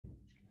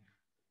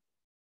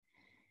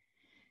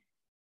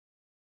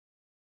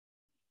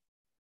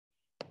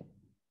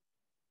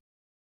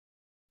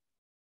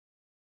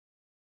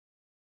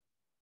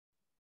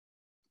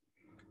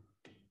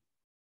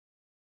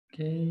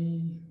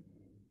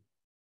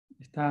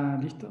¿Está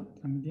listo?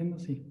 ¿Transmitiendo?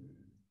 Sí.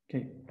 Ok.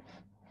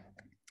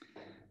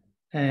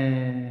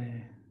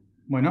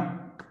 Bueno.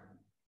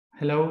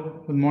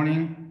 Hello, good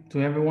morning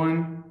to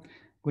everyone.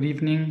 Good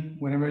evening,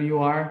 wherever you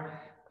are.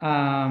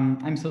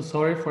 I'm so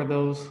sorry for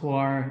those who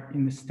are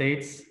in the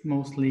States,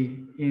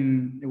 mostly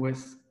in the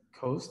West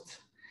Coast.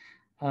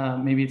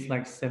 Maybe it's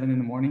like 7 in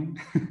the morning.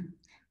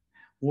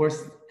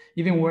 Worse,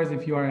 even worse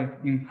if you are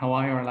in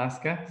Hawaii or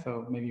Alaska,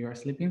 so maybe you are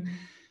sleeping.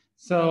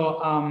 So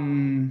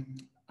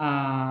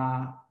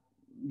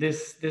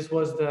this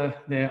was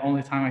the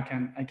only time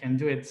I can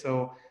do it.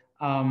 So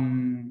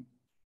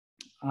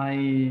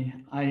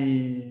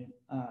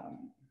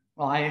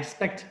well, I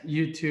expect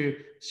you to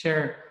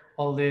share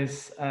all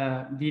these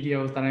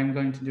videos that I'm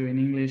going to do in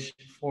English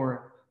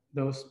for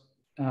those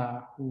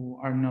who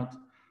are not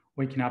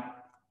waking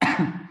up.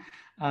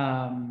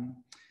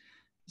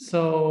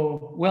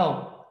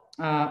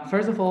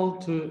 First of all,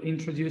 to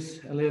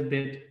introduce a little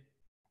bit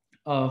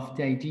of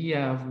the idea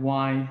of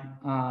why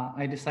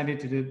I decided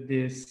to do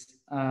this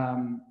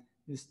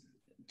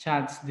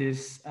chats,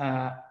 these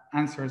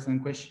answers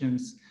and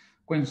questions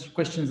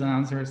and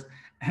answers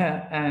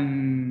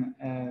and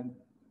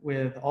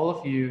with all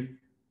of you,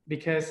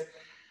 because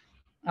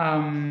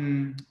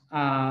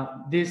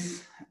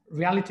this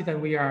reality that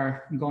we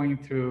are going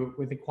through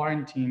with the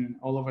quarantine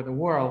all over the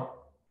world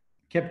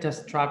kept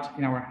us trapped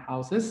in our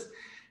houses.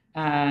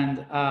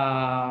 And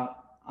I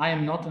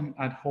am not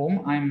at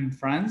home, I'm in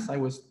France. I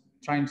was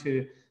trying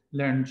to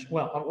learn,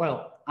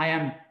 I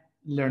am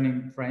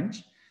learning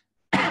French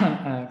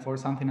for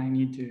something I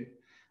need to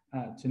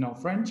know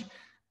French.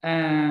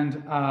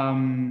 And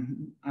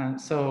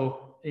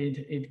so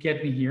it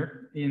get me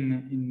here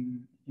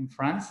in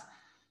France.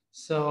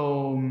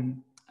 So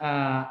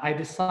I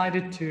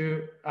decided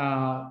to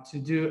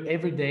do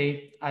every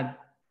day at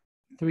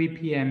 3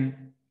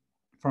 p.m.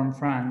 from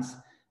France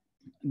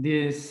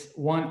this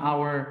 1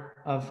 hour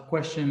of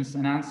questions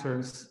and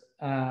answers.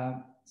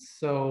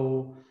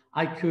 So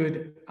I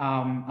could,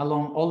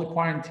 along all the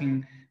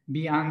quarantine,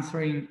 be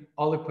answering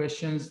all the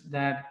questions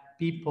that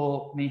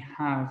people may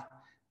have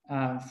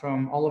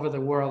from all over the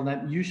world,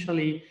 that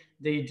usually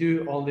they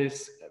do all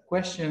these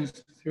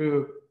questions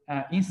through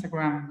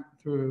Instagram,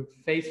 through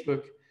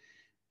Facebook,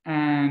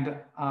 and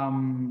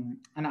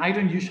I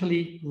don't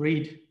usually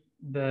read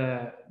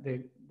the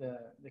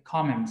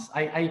comments.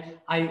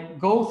 I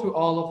go through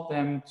all of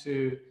them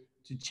to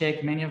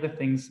check many of the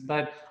things,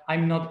 but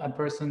I'm not a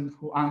person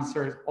who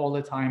answers all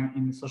the time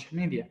in social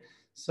media.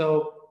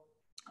 So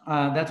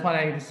that's why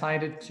I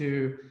decided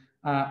to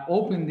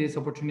open this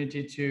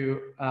opportunity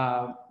to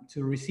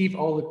receive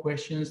all the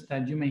questions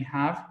that you may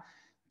have,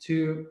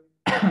 to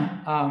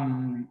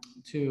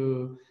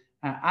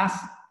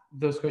ask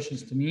those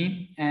questions to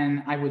me,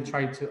 and I will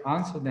try to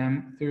answer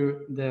them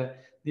through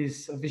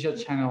this official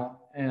channel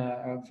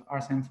of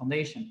RSM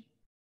Foundation.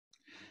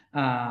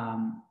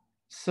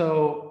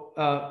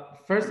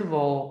 First of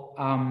all,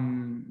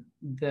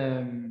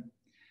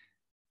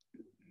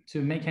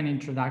 to make an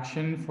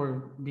introduction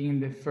for being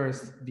the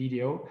first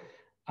video,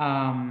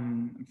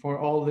 for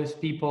all these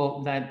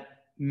people that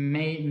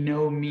may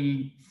know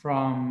me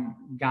from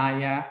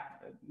Gaia,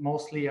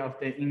 mostly of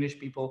the English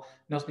people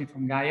knows me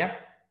from Gaia.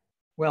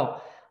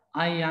 Well,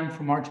 I am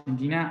from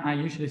Argentina. I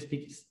usually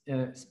speak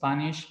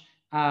Spanish.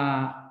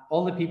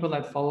 All the people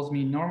that follows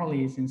me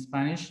normally is in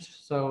Spanish.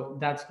 So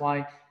that's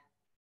why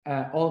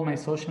all my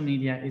social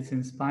media is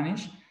in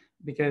Spanish,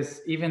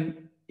 because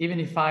even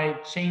if I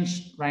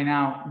change right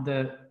now,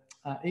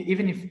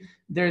 even if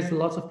there's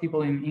lots of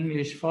people in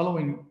English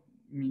following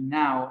me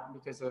now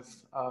because of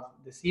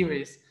the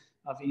series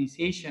of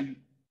initiation,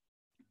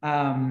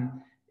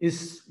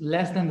 is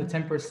less than the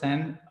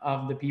 10%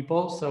 of the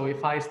people. So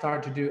if I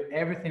start to do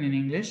everything in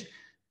English,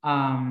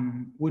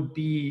 would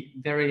be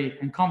very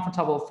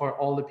uncomfortable for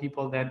all the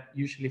people that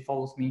usually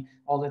follows me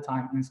all the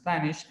time in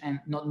Spanish, and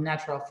not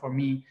natural for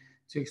me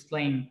to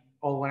explain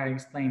all what I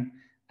explain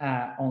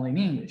only in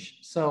English.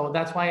 So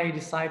that's why I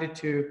decided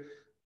to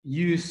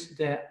use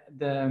the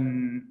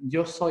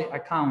Yo Soy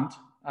account,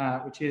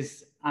 which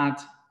is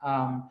at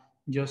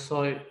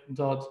yosoy.red.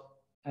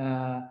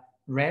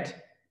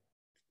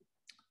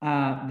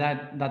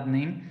 That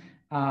name.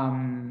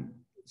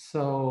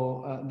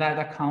 That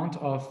account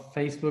of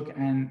Facebook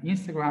and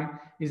Instagram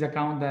is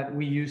account that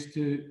we use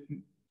to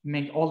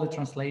make all the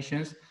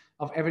translations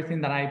of everything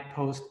that I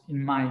post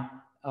in my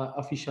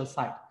official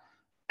site.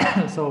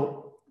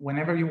 So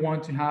whenever you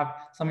want to have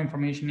some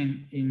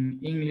information in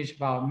English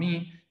about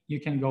me, you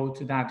can go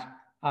to that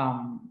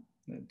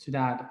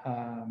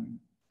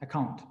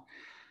account.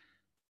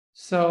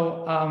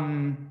 So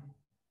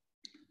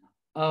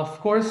of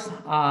course,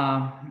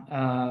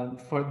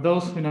 for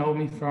those who know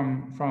me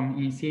from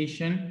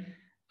initiation,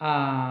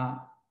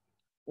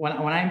 when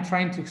I'm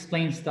trying to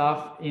explain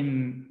stuff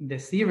in the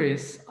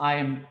series, I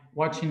am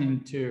watching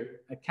into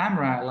a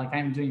camera like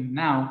I'm doing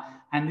now,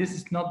 and this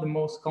is not the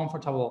most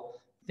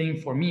comfortable thing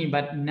for me,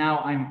 but now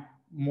I'm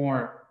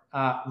more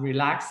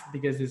relaxed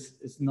because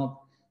it's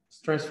not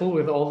stressful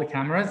with all the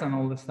cameras and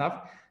all the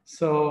stuff.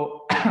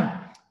 So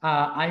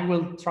I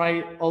will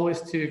try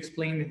always to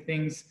explain the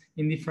things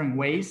in different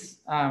ways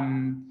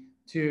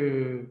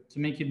to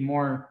make it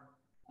more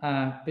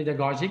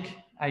pedagogic,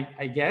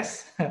 I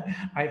guess,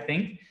 I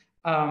think.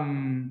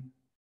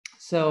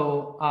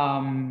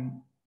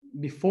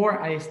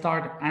 Before I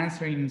start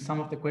answering some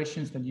of the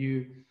questions that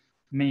you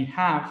may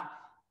have,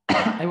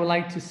 I would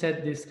like to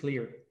set this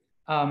clear.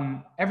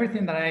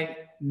 Everything that I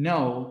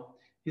know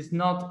is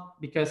not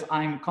because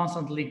I'm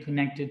constantly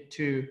connected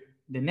to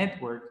the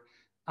network,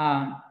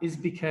 is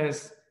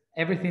because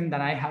everything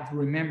that I have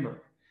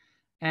remembered.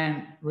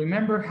 And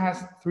remember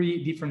has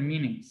three different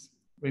meanings.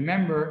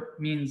 Remember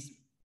means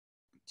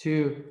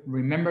to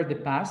remember the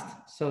past.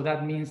 So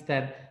that means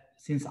that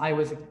since I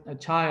was a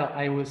child,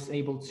 I was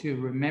able to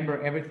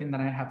remember everything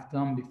that I have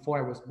done before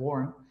I was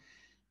born,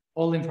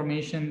 all the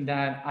information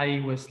that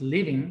I was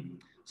living.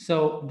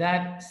 So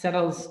that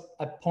settles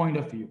a point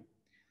of view,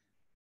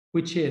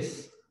 which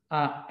is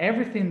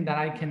everything that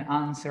I can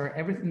answer,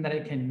 everything that I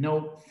can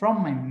know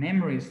from my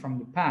memories from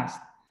the past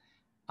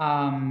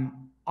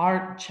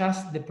are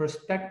just the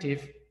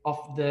perspective of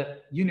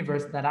the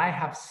universe that I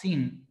have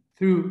seen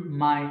through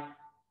my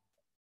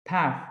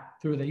path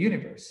through the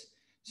universe.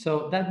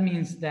 So that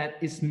means that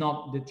it's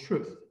not the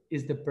truth,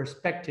 it's the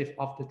perspective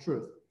of the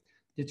truth.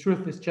 The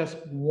truth is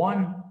just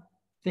one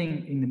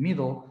thing in the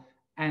middle,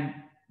 and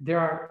there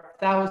are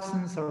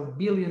thousands or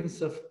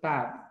billions of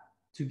paths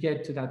to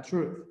get to that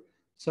truth.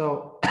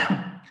 So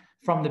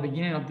from the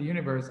beginning of the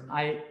universe,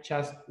 I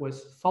just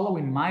was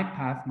following my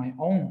path, my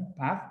own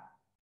path.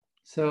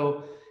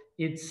 So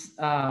it's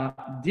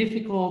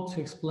difficult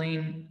to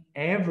explain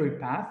every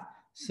path.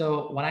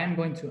 So what I'm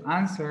going to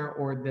answer,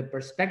 or the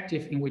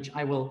perspective in which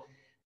I will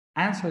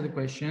answer the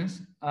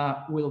questions,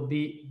 will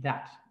be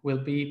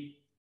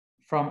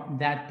from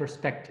that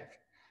perspective.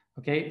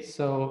 Okay,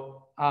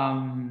 so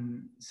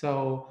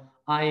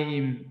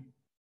I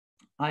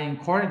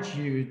encourage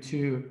you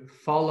to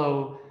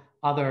follow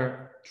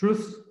other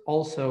truths,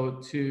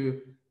 also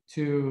to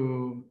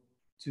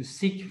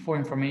seek for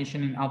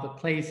information in other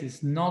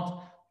places,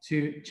 not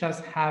to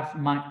just have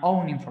my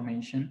own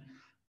information,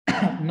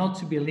 not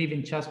to believe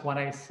in just what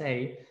I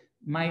say.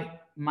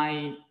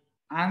 My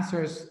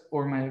answers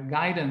or my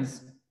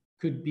guidance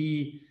could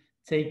be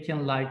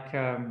taken like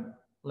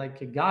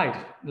a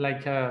guide,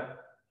 like a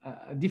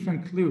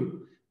different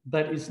clue,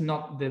 but it's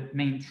not the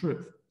main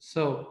truth.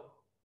 So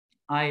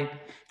I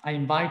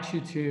invite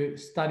you to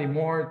study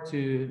more,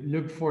 to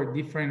look for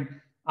different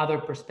other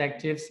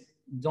perspectives.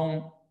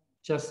 Don't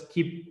just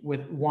keep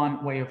with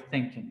one way of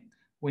thinking.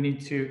 We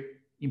need to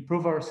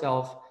improve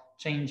ourselves,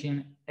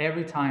 changing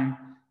every time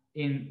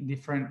in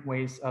different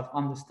ways of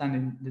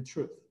understanding the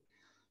truth.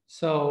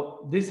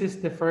 So this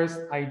is the first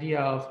idea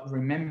of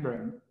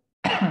remembering,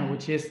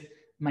 which is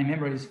my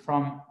memories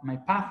from my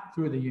path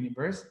through the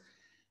universe.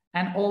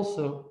 And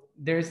also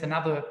there's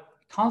another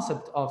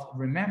concept of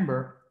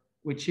remember,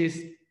 which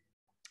is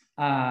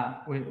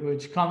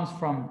which comes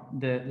from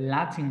the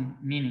Latin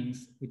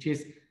meanings, which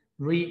is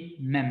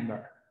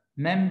remember.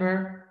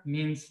 Member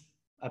means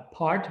a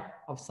part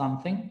of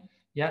something.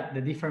 Yeah,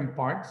 the different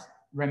parts,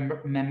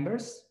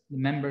 members, the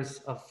members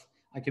of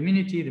a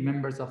community, the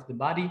members of the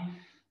body.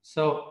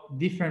 So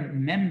different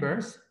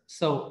members.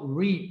 So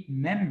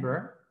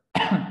remember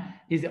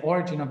is the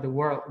origin of the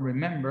word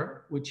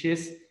remember, which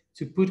is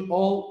to put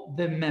all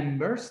the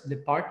members, the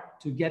part,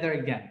 together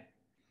again.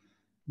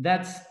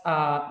 That's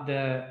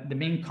the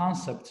main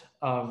concept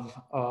of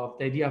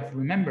the idea of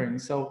remembering.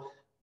 So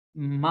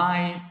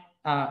my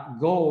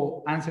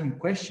goal answering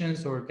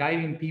questions or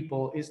guiding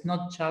people is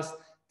not just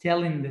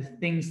telling the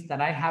things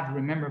that I have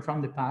remembered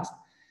from the past,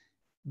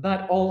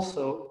 but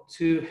also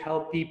to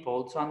help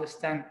people to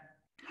understand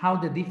how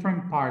the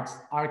different parts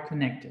are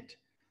connected.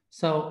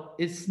 So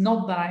it's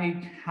not that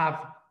I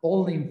have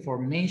all the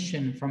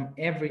information from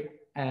every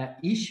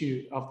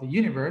issue of the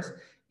universe,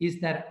 is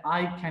that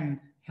I can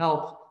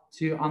help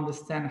to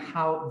understand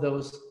how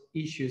those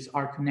issues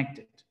are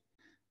connected.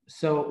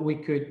 So we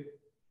could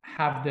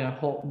have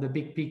the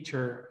big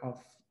picture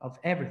of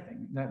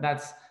everything.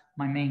 That's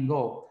my main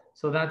goal.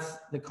 So that's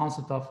the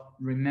concept of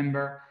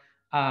remember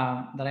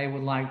that I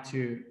would like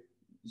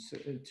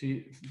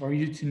for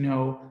you to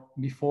know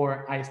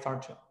before I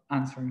start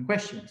answering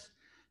questions.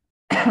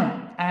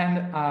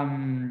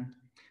 And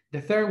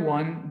the third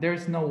one,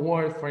 there's no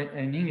word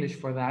in English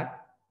for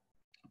that,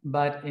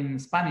 but in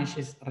Spanish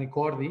is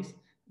recordis,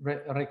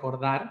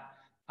 recordar,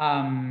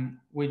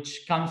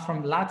 which comes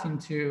from Latin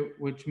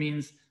which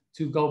means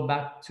to go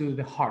back to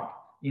the heart.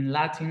 In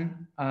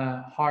Latin,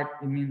 heart,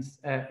 it means,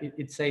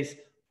 it says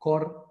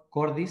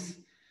cordis.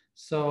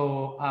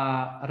 So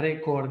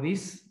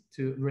recordis,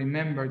 to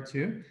remember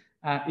to,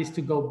 is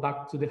to go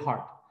back to the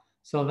heart.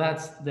 So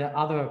that's the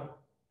other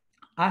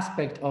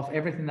aspect of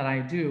everything that I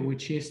do,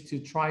 which is to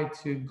try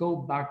to go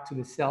back to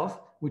the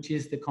self, which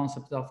is the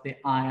concept of the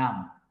I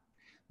am.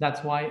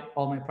 That's why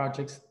all my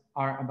projects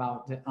are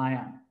about the I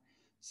am.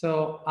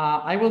 So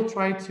I will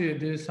try to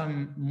do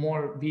some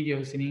more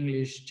videos in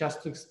English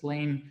just to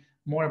explain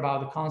more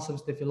about the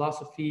concepts, the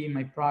philosophy,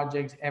 my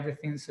projects,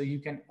 everything. So you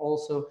can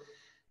also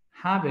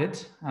have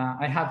it.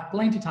 I have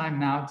plenty of time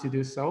now to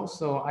do so,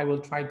 so I will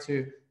try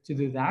to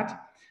do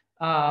that.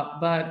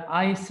 But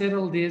I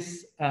settle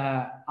these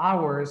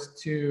hours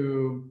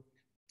to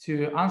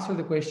answer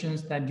the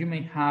questions that you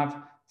may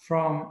have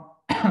from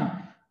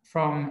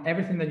from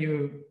everything that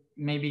you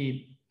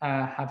maybe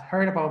have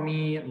heard about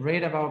me,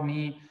 read about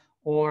me,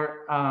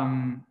 or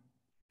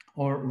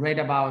read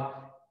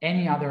about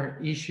any other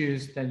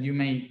issues that you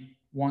may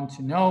want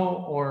to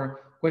know, or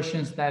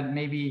questions that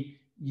maybe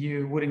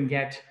you wouldn't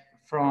get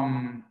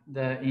from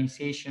the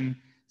initiation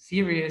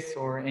series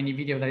or any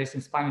video that is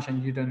in Spanish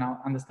and you don't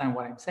understand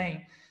what I'm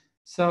saying.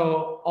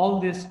 So all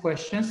these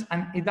questions,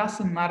 and it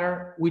doesn't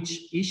matter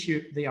which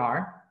issue they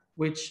are,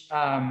 which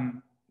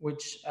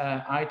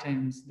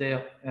items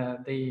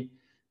they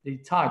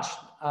touch.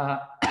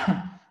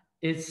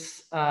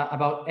 It's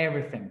about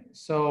everything.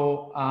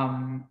 So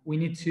we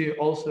need to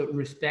also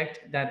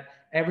respect that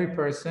every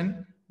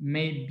person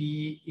may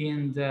be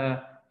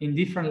in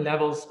different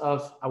levels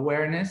of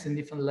awareness, in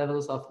different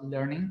levels of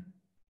learning.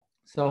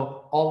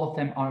 So all of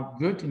them are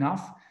good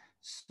enough.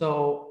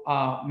 So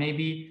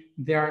maybe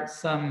there are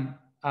some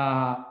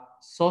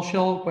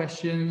social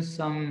questions,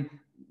 some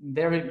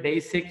very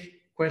basic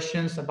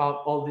questions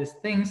about all these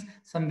things,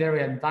 some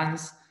very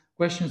advanced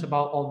questions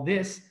about all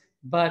this,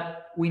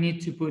 but we need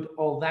to put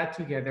all that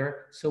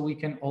together so we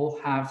can all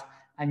have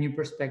a new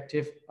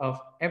perspective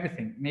of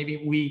everything.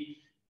 Maybe we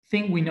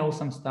think we know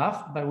some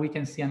stuff, but we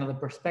can see another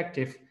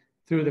perspective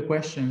through the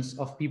questions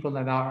of people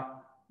that are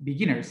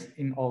beginners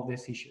in all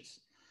these issues.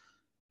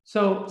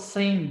 So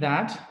saying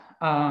that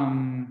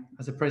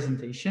as a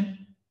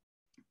presentation,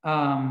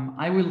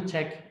 I will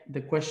check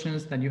the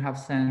questions that you have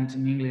sent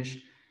in English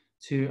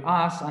to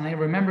us, and I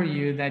remember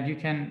you that you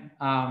can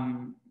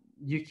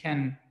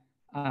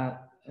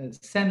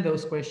send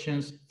those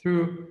questions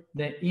through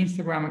the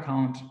Instagram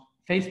account,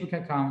 Facebook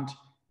account,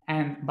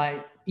 and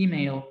by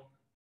email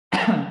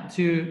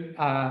to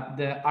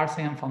the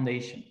RCM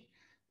Foundation.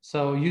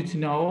 So you to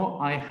know,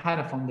 I had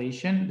a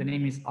foundation. The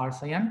name is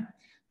RCM.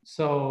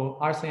 So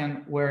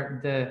RCM were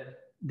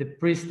the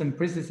priests and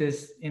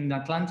priestesses in the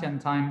Atlantean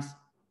times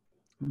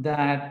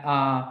that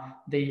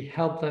they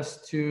helped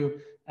us to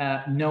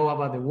know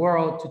about the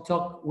world, to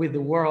talk with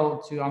the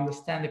world, to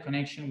understand the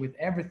connection with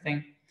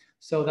everything.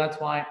 So that's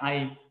why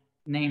I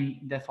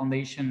named the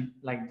foundation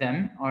like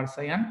them,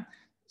 RCM.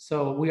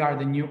 So we are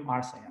the new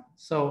RCM.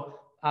 So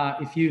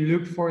if you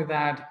look for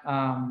that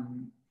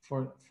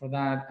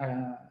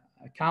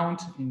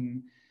account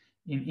in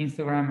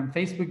Instagram and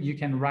Facebook, you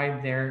can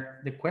write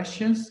there the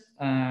questions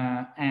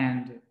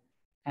and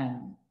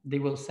they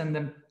will send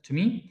them to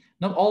me.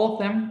 Not all of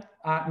them,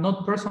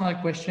 not personal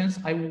questions.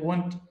 I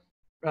won't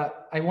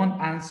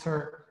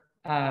answer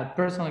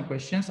personal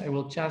questions. I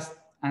will just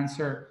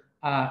answer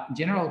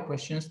general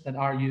questions that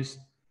are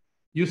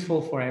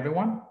useful for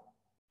everyone.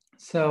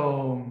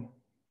 So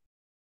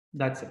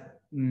that's it.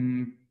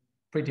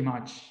 Pretty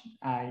much.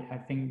 I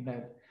think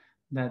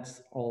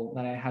that's all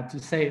that I had to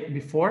say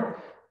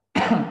before.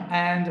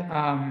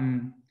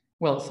 And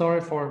well,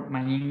 sorry for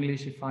my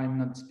English if I'm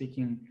not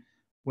speaking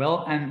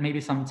well, and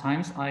maybe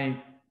sometimes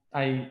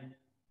I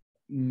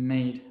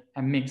made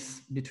a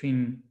mix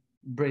between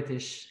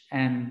British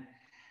and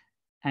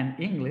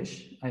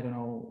English. I don't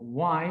know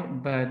why,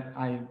 but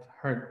I've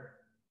heard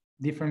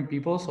different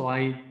people, so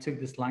I took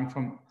this line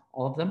from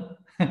all of them.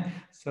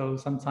 So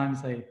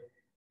sometimes I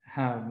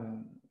have a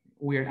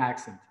weird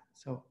accent.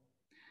 So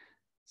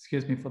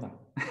excuse me for that.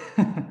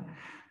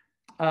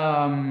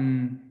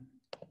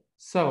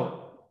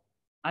 So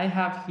I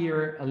have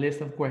here a list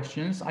of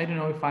questions. I don't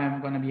know if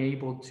I'm going to be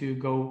able to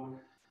go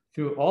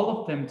through all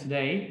of them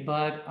today,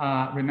 but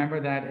remember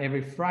that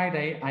every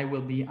Friday I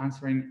will be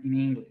answering in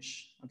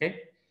English,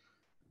 okay?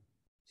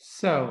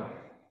 So,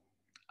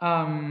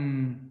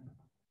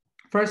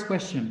 first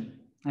question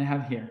I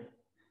have here.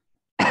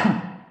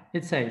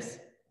 It says,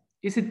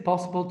 is it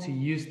possible to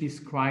use this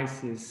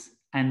crisis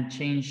and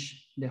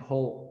change the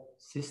whole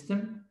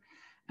system?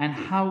 And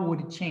how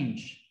would it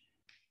change?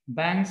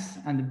 Banks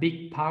and the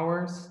big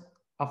powers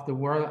of the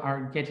world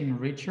are getting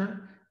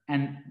richer,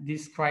 and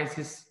this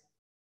crisis,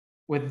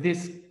 with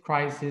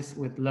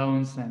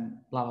loans and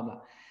blah, blah,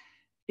 blah.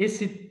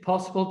 Is it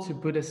possible to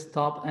put a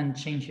stop and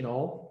change it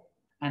all?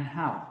 And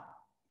how?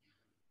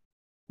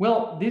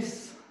 Well,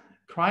 this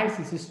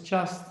crisis is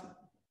just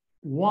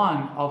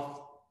one of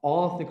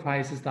all of the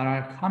crises that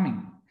are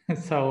coming.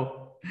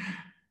 So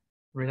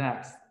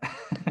relax.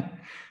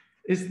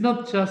 It's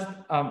not just,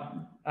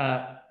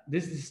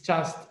 this is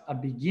just a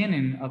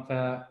beginning of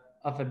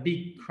a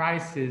big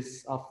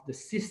crisis of the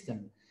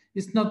system.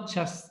 It's not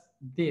just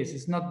this,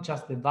 it's not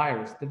just the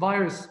virus. The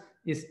virus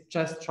is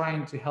just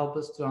trying to help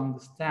us to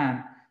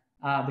understand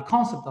the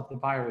concept of the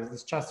virus.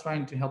 Is just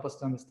trying to help us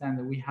to understand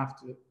that we have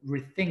to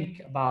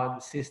rethink about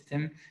the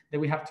system, that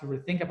we have to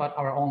rethink about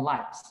our own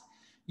lives.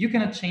 You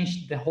cannot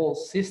change the whole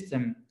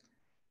system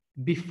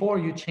before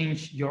you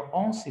change your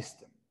own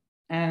system.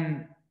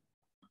 And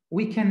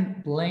we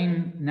can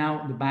blame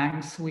now the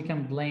banks, we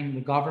can blame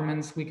the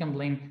governments, we can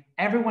blame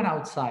everyone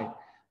outside.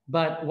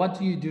 But what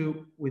do you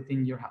do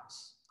within your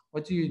house?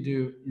 What do you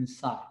do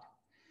inside?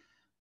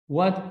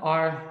 What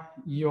are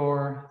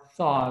your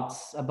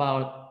thoughts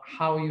about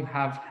how you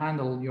have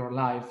handled your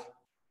life,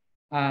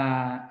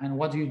 and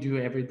what do you do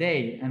every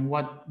day, and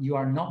what you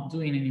are not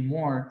doing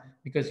anymore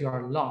because you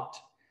are locked?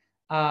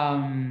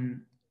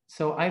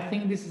 So I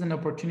think this is an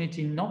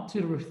opportunity not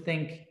to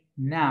rethink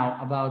now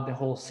about the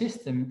whole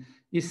system.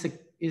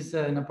 Is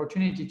an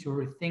opportunity to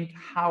rethink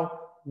how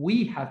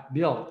we have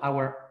built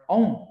our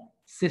own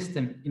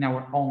system in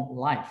our own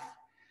life.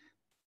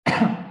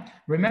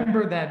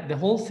 Remember that the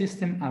whole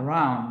system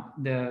around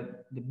the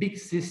big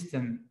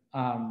system,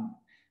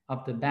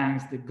 of the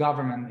banks, the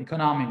government,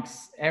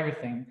 economics,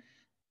 everything,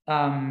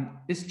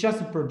 is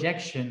just a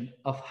projection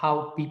of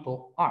how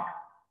people are.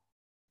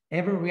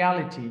 Every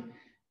reality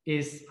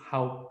is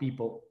how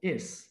people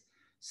is.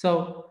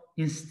 So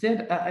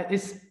instead,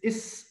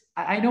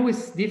 I know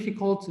it's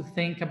difficult to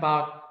think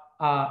about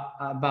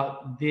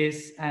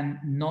this and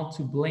not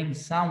to blame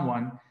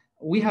someone.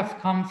 We have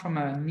come from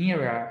an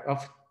era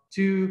of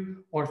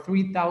 2 or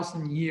 3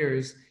 thousand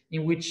years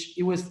in which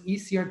it was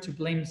easier to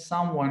blame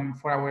someone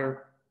for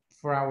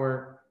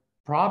our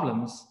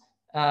problems,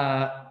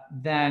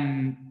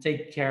 than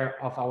take care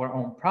of our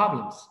own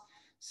problems.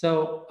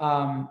 So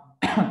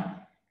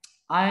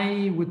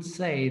I would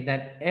say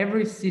that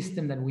every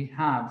system that we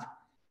have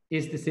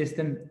is the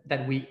system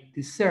that we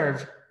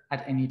deserve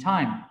at any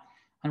time.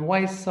 And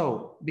why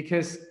so?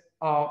 Because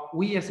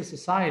we as a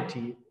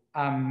society,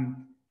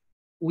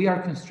 we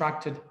are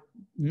constructed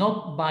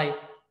not by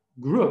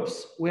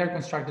groups, we are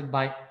constructed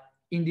by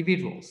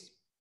individuals.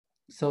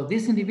 So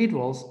these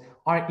individuals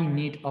are in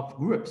need of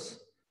groups.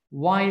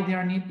 Why they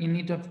are in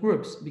need of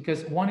groups?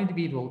 Because one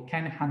individual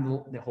can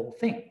handle the whole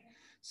thing.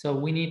 So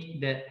we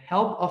need the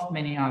help of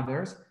many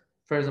others.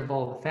 First of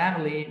all, the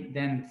family,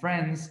 then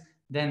friends,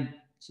 then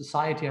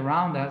society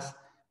around us.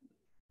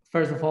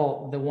 First of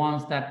all, the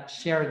ones that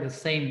share the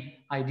same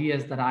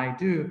ideas that I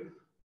do,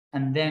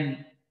 and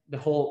then the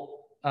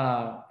whole,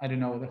 I don't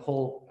know, the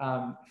whole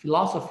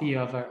philosophy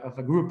of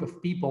a group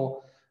of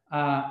people,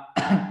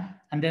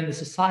 and then the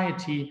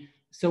society.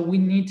 So we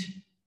need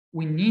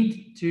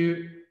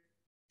to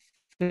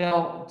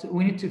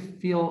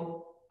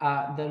feel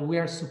that we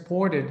are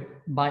supported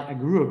by a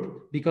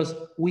group because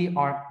we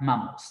are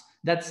mammals.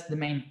 That's the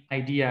main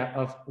idea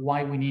of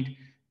why we need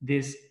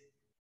these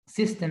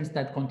systems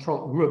that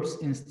control groups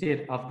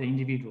instead of the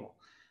individual.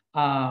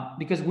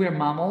 Because we're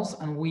mammals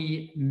and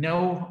we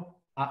know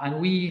and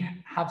we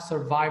have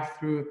survived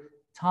through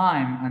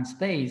time and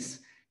space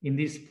in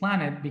this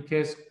planet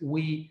because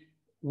we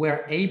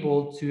were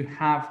able to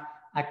have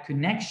a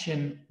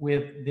connection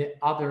with the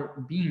other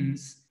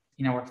beings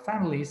in our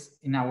families,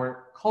 in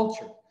our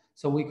culture.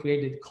 So we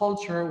created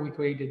culture, we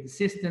created the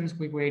systems,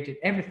 we created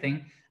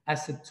everything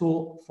as a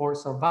tool for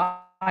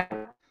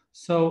survival.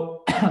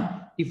 So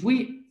if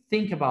we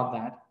think about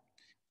that,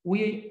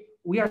 we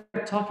are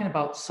talking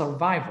about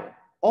survival.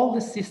 All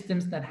the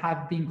systems that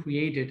have been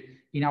created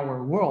in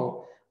our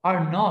world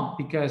are not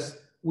because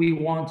we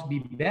want to be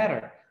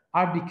better,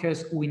 are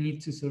because we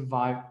need to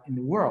survive in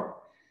the world.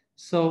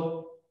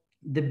 So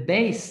the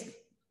base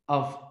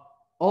of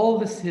all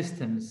the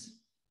systems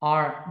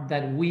are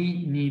that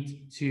we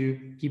need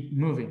to keep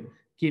moving,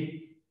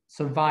 keep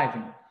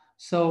surviving.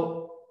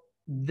 So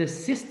the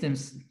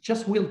systems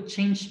just will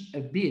change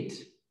a bit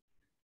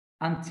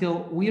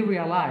until we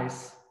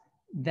realize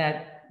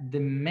that the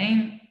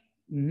main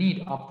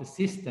need of the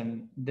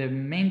system, the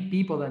main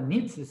people that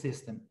needs the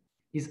system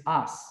is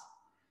us.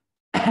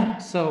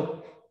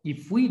 So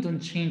if we don't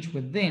change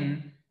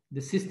within,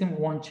 the system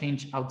won't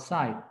change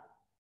outside.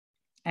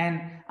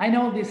 And I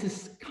know this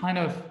is kind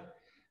of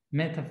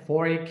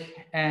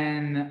metaphoric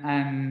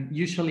and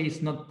usually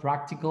it's not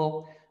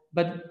practical,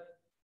 but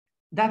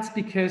that's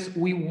because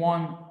we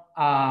want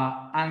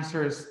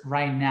answers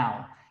right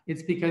now.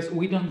 It's because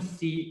we don't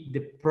see the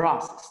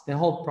process, the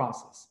whole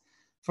process.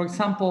 For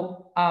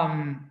example,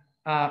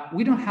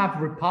 we don't have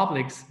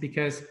republics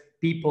because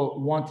people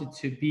wanted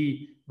to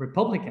be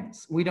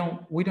Republicans. We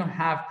don't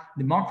have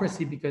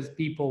democracy because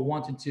people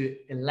wanted to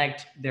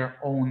elect their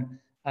own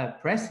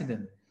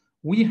president.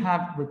 We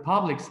have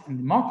republics and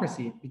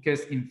democracy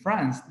because in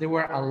France there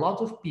were a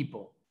lot of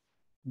people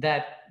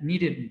that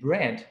needed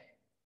bread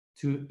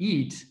to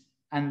eat,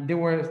 and there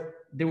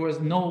was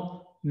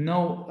no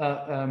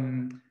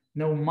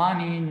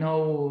money,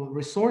 no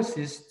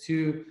resources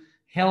to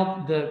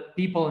help the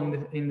people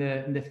in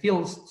the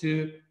fields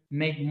to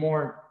make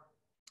more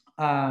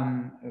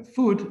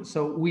food.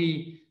 So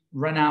we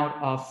ran out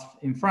of,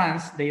 in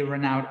France, they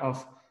ran out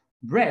of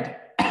bread.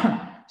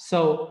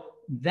 So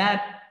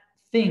that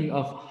thing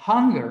of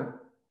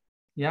hunger,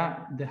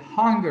 yeah, the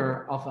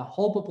hunger of a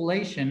whole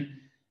population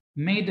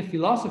made the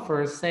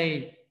philosophers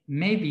say,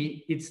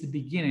 maybe it's the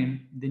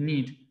beginning, the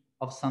need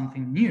of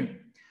something new.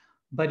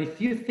 But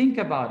if you think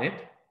about it,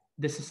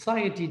 the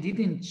society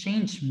didn't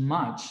change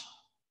much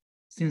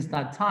since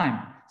that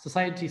time.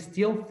 Society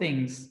still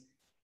thinks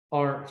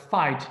or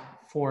fight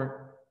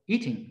for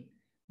eating.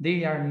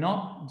 They are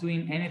not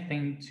doing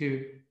anything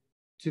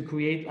to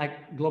create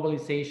like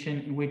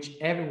globalization in which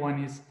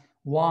everyone is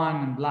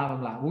one and blah, blah,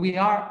 blah. We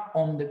are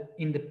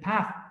in the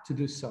path to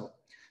do so.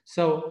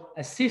 So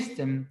a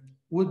system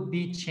would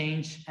be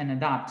changed and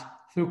adapt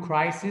through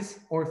crisis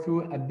or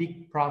through a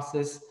big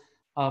process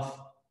of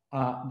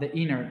the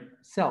inner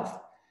self.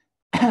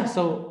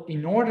 So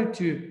in order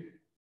to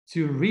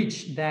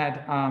reach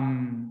that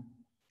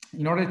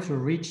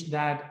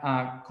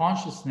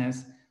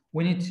consciousness,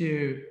 we need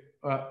to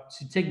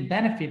take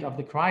benefit of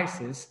the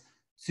crisis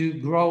to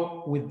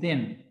grow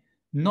within,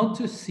 not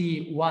to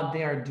see what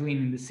they are doing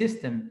in the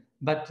system,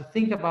 but to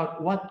think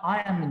about what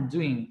I am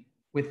doing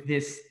with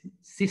this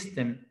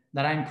system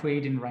that I'm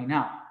creating right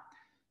now.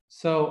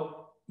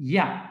 So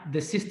yeah,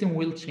 the system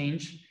will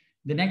change.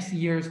 The next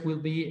years will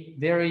be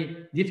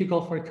very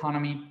difficult for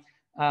economy,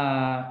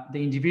 the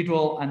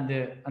individual and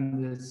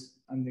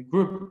the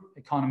group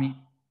economy.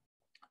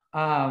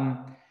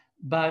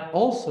 But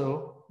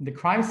also the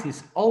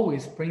crisis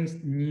always brings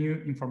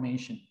new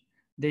information.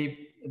 The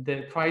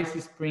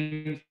crisis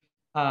brings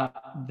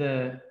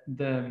the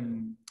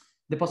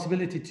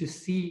possibility to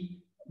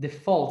see the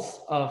faults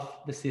of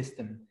the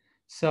system.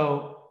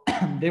 So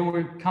there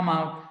will come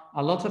out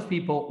a lot of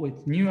people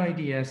with new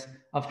ideas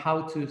of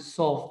how to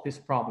solve these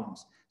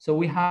problems. So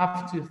we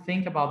have to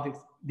think about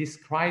this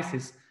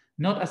crisis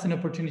not as an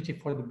opportunity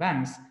for the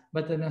banks,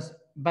 but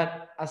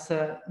as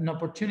an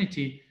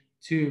opportunity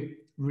to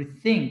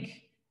rethink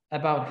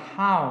about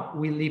how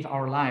we live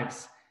our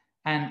lives,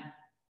 and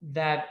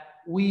that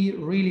we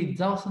really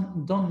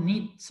don't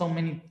need so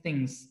many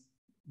things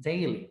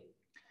daily.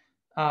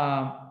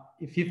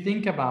 If you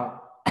think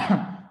about,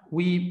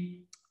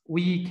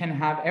 we can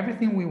have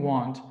everything we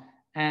want,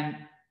 and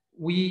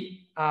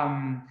we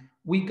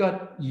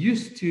got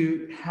used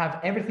to have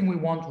everything we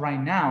want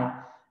right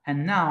now,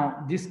 and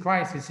now this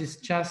crisis is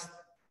just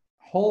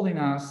holding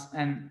us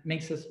and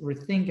makes us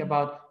rethink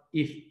about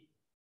if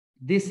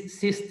this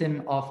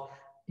system of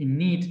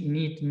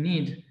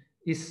need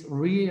is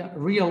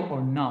real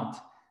or not.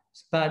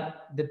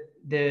 But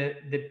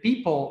the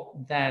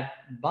people that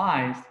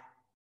buys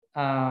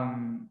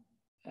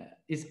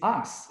is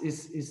us,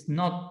 is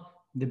not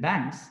the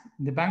banks.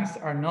 The banks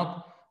are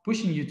not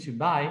pushing you to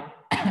buy.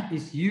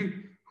 It's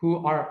you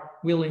who are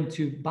willing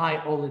to buy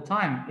all the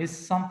time. It's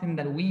something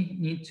that we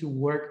need to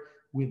work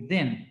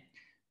within.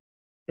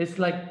 It's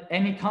like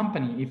any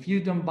company. If you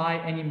don't buy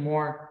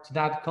anymore to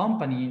that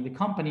company, the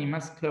company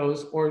must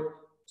close or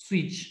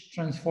switch,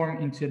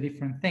 transform into a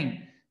different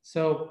thing.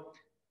 So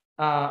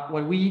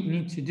what we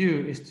need to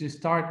do is to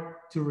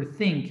start to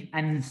rethink,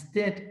 and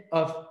instead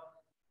of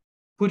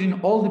putting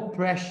all the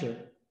pressure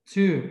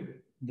to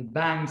the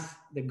banks,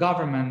 the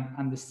government,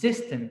 and the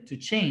system to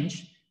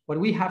change, what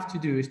we have to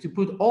do is to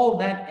put all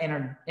that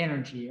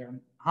energy or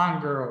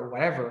hunger or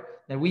whatever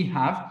that we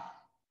have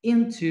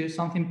into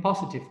something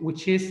positive,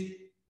 which is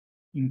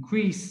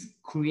increase,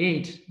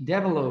 create,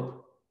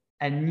 develop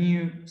a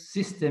new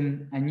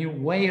system, a new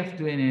way of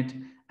doing it.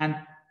 And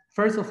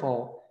first of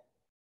all,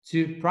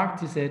 to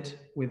practice it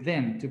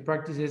within, to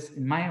practice it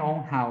in my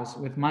own house,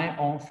 with my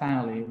own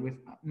family, with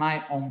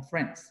my own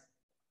friends.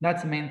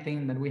 That's the main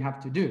thing that we have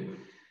to do.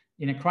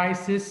 In a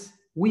crisis,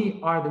 we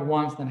are the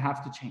ones that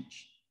have to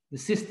change. The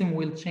system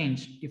will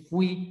change if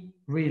we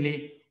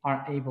really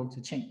are able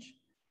to change.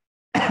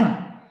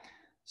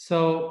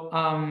 So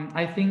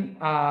I think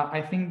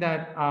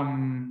that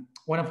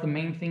one of the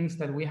main things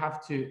that we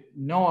have to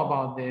know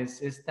about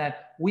this is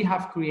that we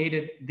have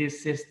created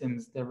these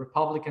systems, the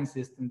Republican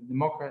system,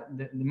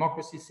 the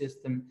democracy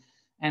system,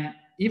 and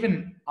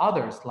even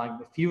others like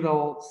the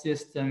feudal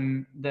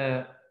system,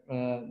 the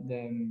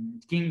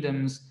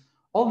kingdoms.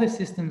 All these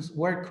systems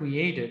were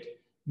created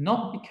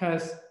not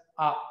because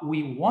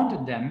we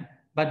wanted them,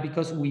 but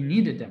because we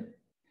needed them.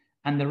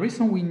 And the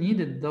reason we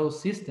needed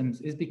those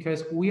systems is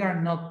because we are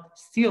not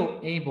still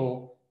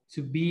able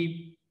to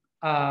be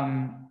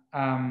to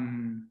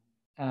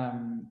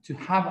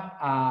have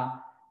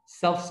a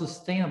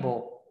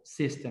self-sustainable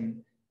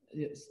system,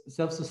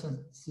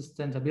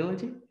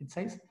 self-sustainability, it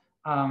says.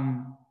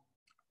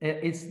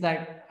 It's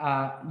like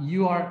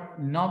you are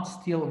not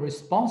still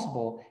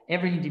responsible.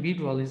 Every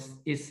individual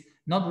is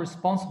not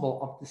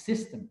responsible of the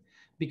system,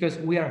 because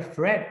we are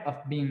afraid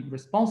of being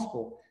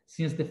responsible.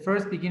 Since the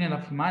first beginning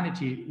of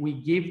humanity, we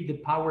give the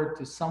power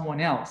to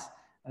someone else,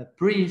 a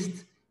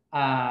priest,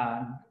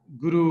 a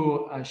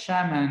guru, a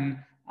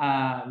shaman,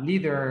 a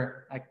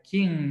leader, a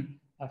king,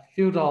 a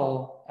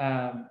feudal,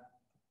 a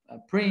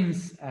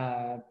prince,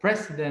 a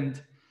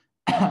president,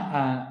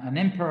 an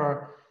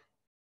emperor.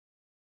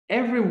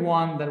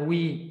 Everyone that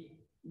we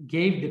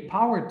gave the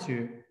power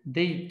to,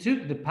 they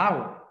took the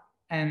power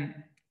and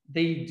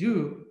they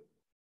do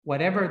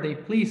whatever they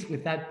please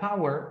with that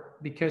power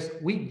because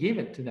we give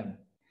it to them.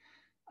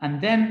 And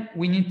then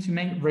we need to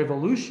make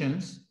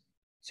revolutions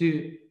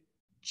to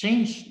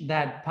change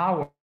that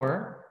power,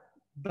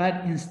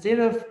 but instead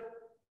of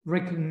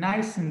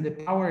recognizing the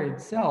power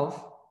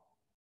itself,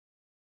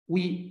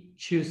 we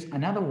choose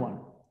another one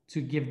to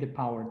give the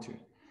power to.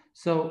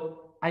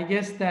 So I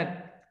guess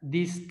that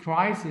this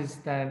crisis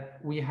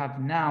that we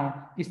have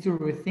now is to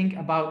rethink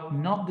about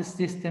not the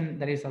system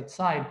that is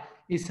outside,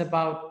 is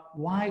about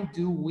why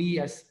do we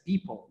as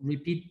people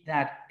repeat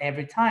that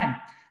every time?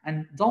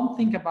 And don't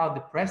think about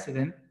the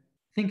president,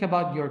 think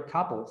about your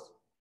couples,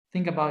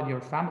 think about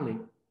your family,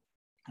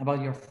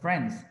 about your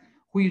friends,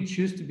 who you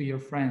choose to be your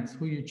friends,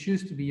 who you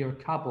choose to be your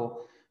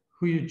couple,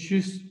 who you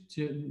choose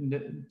to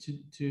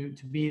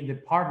be the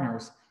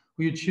partners,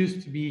 who you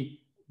choose to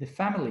be the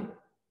family.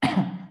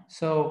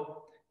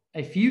 So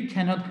if you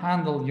cannot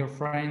handle your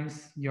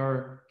friends,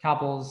 your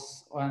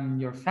couples,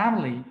 and your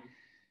family,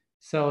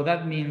 so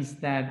that means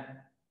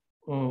that,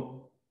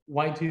 oh,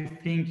 why do you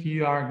think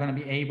you are going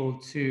to be able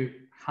to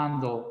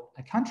handle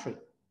a country?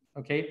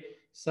 Okay,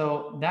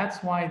 so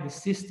that's why the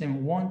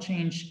system won't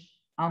change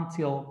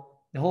until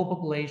the whole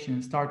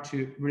population start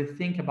to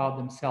rethink about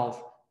themselves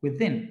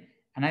within.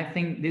 And I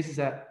think this is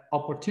an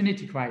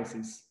opportunity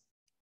crisis,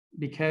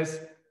 because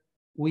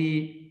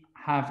we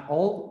have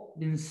all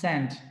been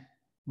sent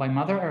by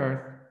Mother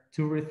Earth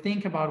to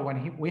rethink about what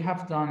we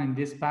have done in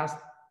these past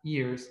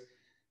years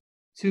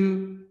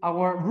to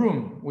our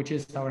room, which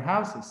is our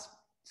houses.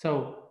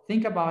 So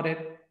think about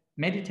it,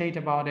 meditate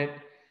about it,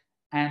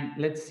 and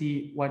let's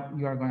see what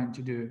you are going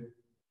to do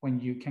when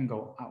you can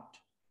go out.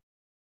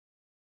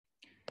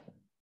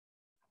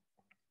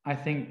 I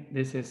think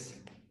this is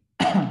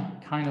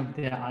kind of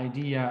the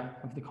idea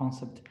of the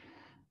concept.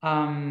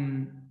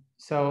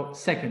 So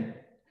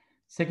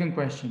second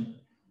question.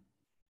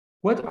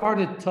 What are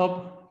the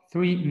top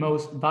 3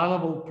 most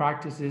valuable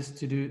practices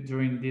to do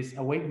during this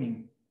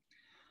awakening?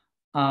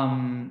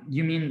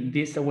 You mean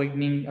this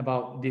awakening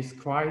about this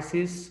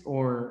crisis,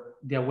 or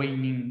the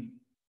awakening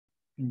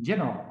in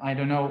general? I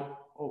don't know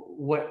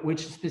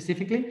which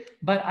specifically,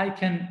 but I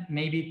can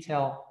maybe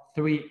tell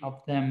 3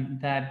 of them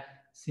that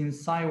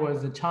since I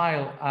was a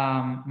child,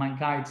 my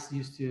guides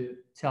used to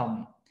tell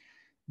me.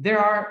 There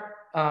are,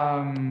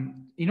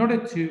 in order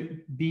to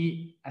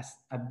be as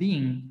a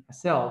being, a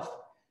self,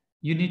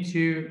 you need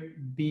to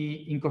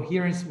be in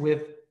coherence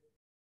with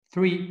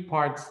 3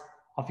 parts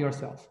of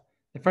yourself.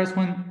 The first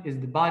one is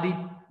the body,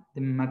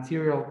 the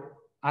material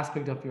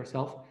aspect of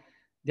yourself.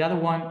 The other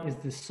one is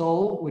the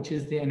soul, which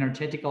is the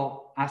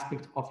energetical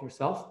aspect of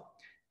yourself.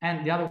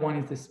 And the other one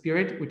is the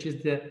spirit, which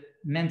is the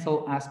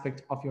mental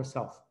aspect of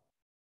yourself.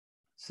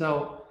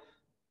 So,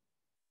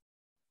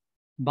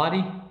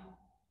 body,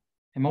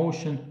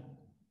 emotion,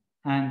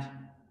 and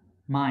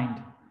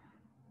mind.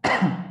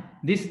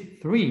 These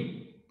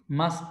 3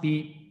 must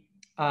be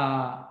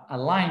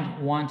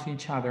aligned one to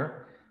each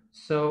other,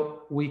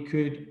 so we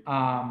could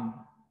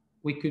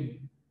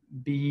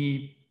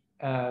be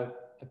a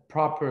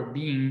proper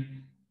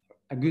being,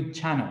 a good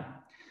channel.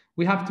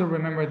 We have to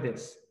remember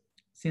this.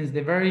 Since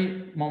the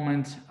very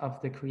moment of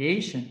the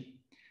creation,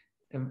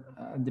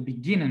 the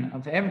beginning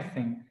of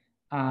everything,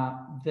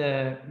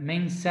 the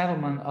main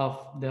settlement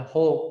of the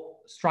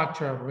whole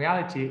structure of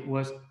reality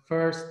was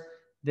first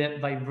the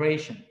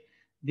vibration.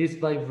 This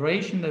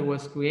vibration that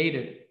was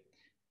created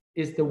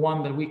is the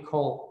one that we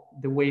call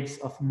the waves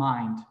of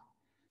mind.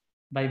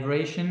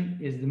 Vibration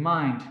is the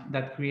mind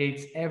that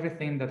creates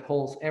everything, that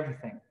holds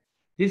everything.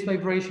 This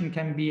vibration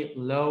can be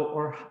low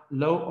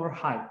or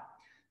high.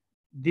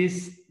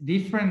 These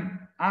different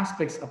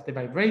aspects of the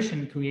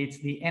vibration creates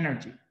the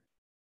energy.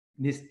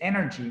 This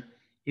energy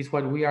is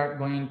what we are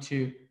going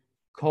to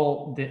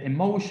call the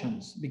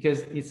emotions,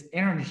 because it's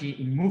energy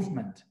in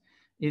movement.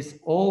 It's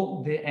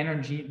all the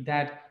energy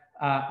that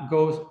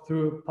goes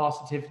through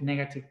positive,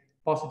 negative,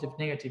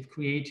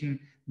 creating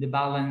the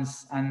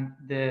balance and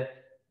the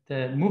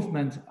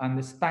movement and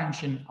the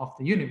expansion of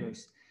the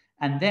universe.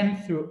 And then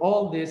through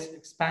all this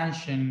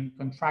expansion,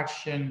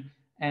 contraction,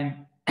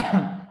 and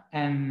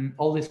and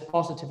all this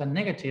positive and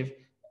negative,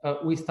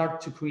 we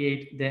start to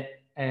create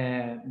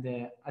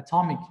the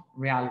atomic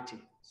reality.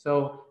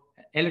 So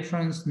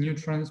electrons,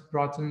 neutrons,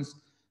 protons,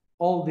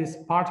 all these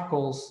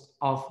particles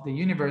of the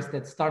universe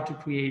that start to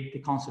create the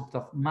concept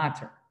of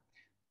matter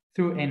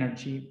through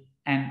energy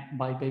and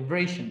by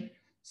vibration.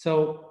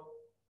 So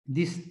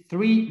these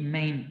 3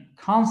 main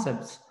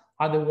concepts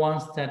are the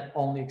ones that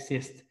only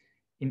exist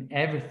in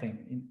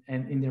everything,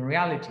 in the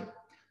reality.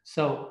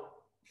 So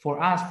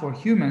for us, for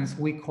humans,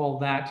 we call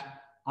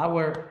that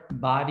our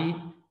body,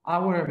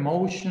 our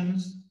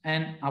emotions,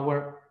 and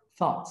our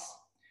thoughts.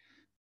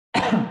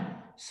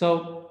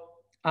 So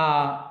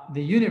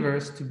the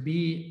universe, to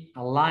be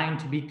aligned,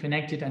 to be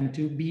connected, and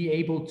to be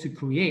able to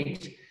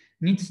create,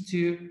 needs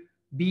to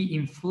be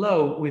in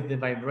flow with the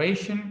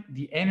vibration,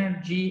 the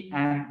energy,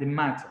 and the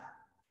matter.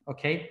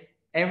 Okay?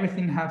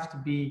 Everything has to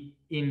be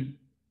in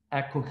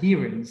a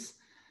coherence.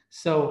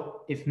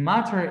 So if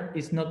matter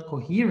is not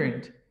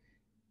coherent,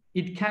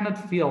 it cannot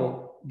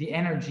feel the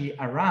energy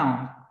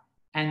around.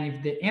 And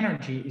if the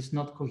energy is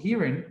not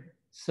coherent,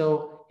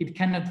 so it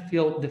cannot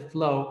feel the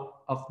flow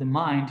of the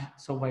mind,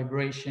 so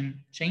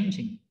vibration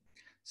changing.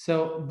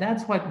 So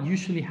that's what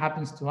usually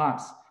happens to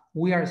us.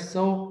 We are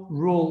so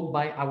ruled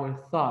by our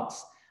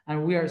thoughts,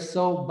 and we are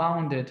so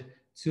bounded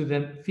to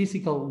the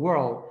physical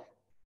world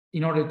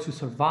in order to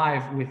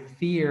survive, with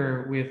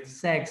fear, with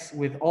sex,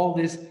 with all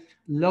these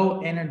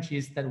low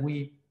energies that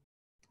we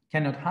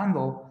cannot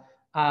handle,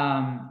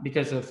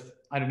 because of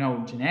I don't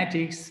know,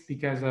 genetics,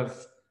 because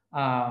of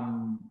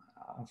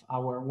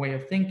our way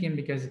of thinking,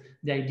 because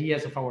the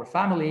ideas of our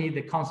family,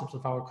 the concepts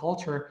of our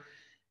culture,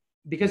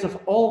 because of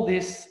all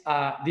these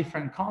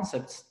different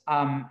concepts,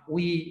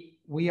 we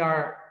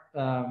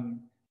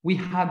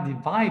have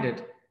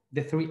divided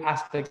the three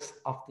aspects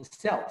of the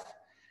self,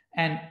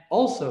 and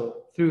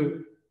also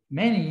through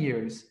many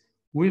years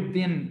we've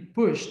been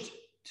pushed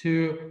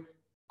to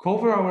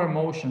cover our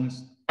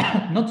emotions,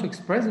 not to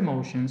express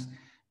emotions,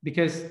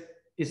 because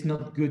it's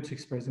not good to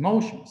express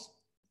emotions.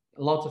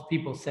 Lots of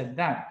people said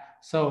that.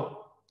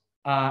 So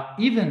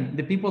even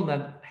the people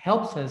that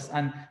helps us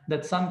and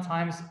that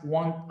sometimes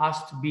want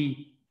us to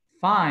be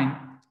fine,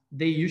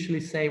 they usually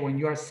say, when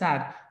you are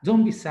sad,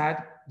 don't be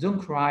sad, don't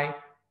cry.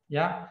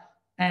 Yeah.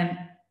 And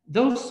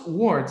those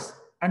words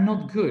are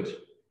not good.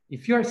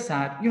 If you're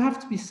sad, you have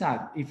to be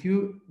sad. If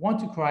you want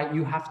to cry,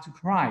 you have to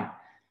cry.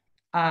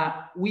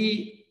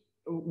 We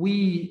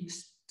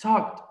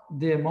stock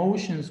the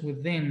emotions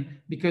within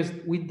because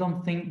we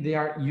don't think they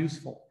are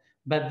useful,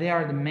 but they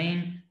are the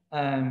main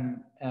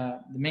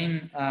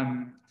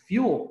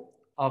fuel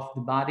of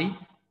the body,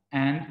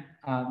 and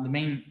the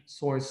main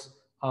source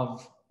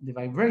of the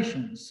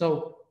vibration.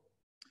 So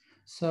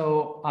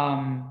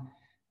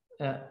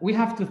we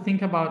have to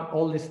think about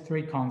all these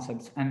three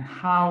concepts and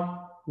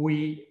how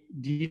we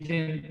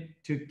didn't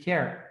took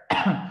care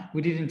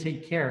we didn't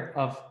take care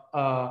of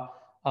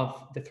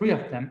the three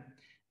of them.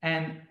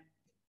 And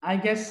I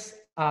guess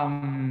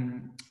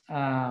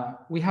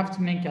we have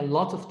to make a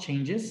lot of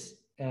changes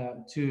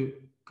to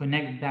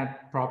connect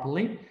that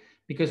properly,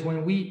 because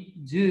when we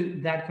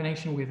do that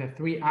connection with the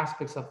three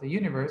aspects of the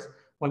universe,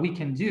 what we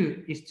can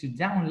do is to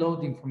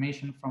download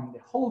information from the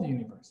whole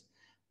universe.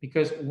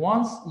 Because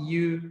once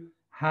you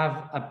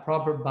have a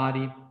proper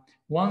body,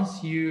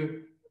 once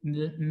you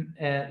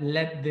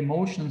let the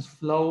emotions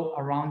flow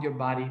around your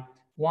body,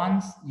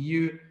 once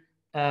you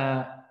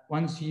uh,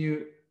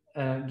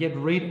 get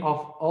rid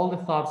of all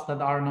the thoughts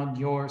that are not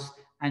yours,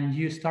 and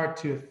you start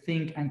to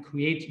think and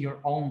create your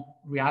own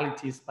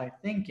realities by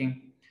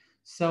thinking,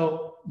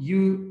 so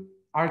you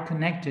are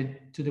connected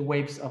to the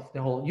waves of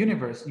the whole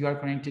universe. You are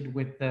connected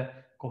with the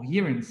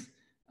coherence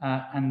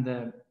and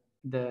the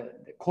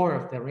core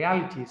of the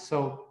reality.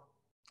 So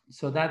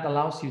that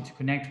allows you to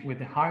connect with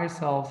the higher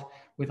self,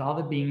 with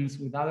other beings,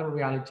 with other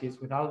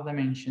realities, with other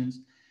dimensions.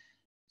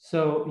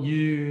 So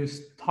you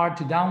start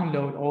to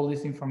download all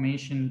this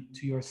information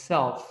to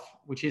yourself,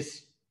 which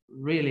is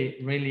really,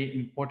 really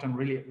important,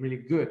 really, really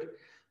good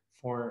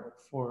for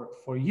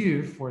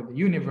you, for the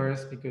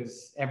universe,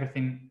 because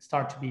everything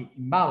starts to be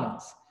in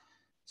balance.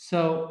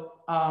 So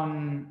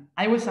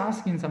I was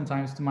asking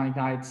sometimes to my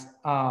guides,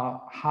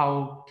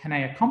 how can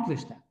I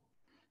accomplish that?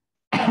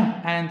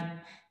 and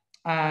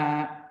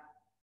uh,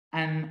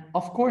 and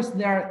of course,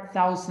 there are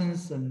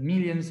thousands and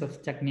millions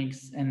of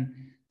techniques and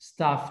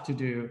stuff to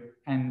do,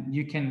 and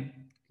you can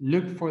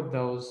look for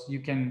those. You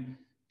can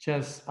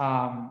just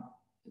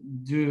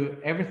do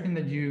everything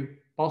that you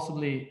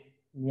possibly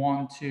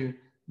want to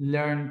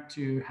learn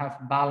to have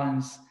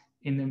balance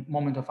in the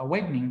moment of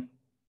awakening.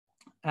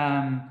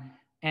 Um,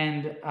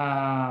 and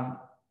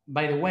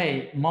by the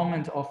way,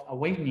 moment of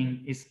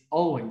awakening is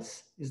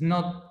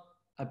not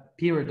a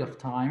period of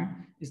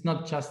time. It's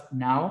not just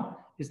now.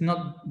 It's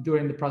not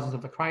during the process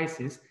of a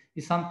crisis.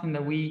 It's something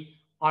that we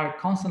are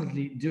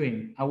constantly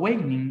doing.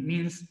 Awakening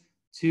means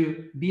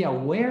to be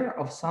aware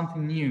of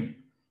something new,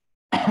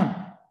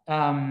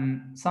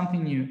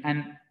 something new.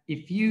 And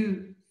if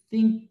you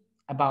think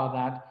about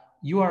that,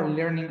 you are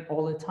learning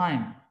all the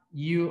time.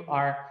 You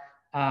are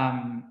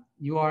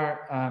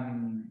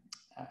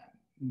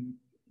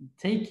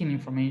taking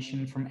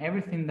information from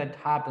everything that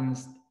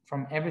happens,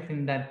 from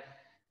everything that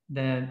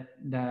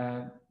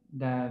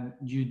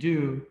you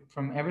do,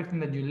 from everything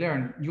that you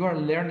learn. You are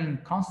learning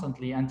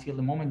constantly until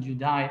the moment you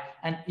die,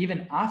 and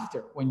even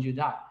after when you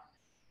die.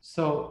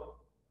 So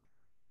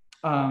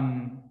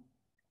um,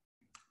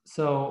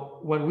 so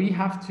what we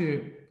have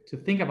to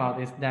think about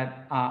is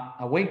that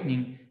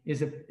awakening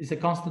is a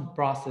constant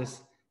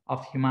process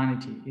of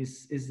humanity,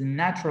 is the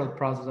natural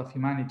process of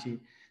humanity.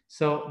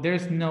 So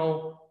there's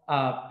no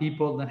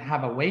people that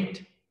have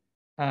awaked,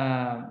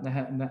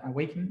 that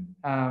awaken.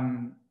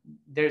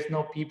 There's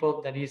no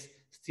people that is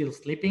still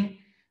sleeping.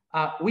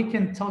 We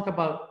can talk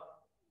about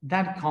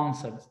that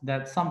concept,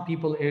 that some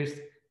people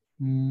is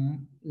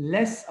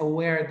less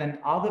aware than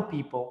other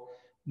people,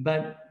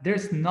 but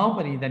there's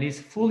nobody that is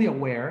fully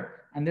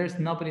aware, and there's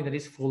nobody that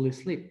is fully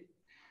asleep.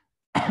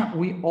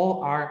 We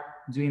all are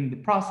doing the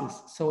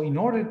process. So in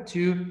order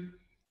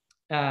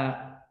uh,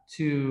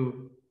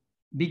 to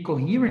be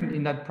coherent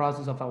in that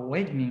process of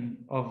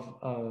awakening, of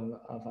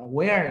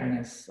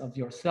awareness of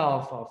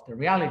yourself, of the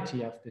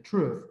reality, of the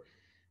truth,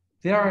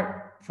 there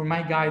are, for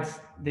my guides,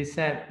 they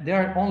said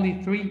there are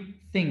only three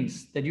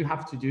things that you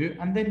have to do,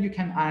 and then you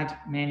can add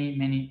many,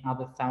 many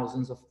other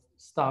thousands of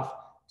stuff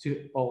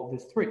to all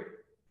these three.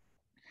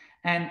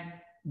 And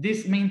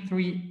these main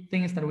three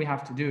things that we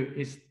have to do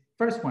is,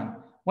 first one,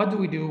 what do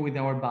we do with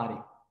our body?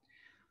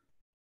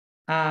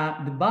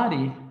 The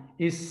body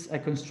is a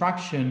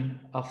construction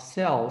of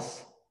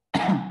cells,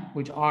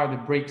 which are the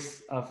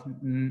bricks of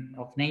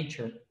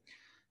nature.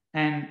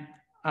 And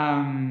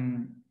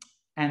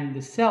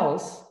the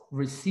cells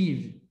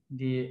receive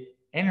the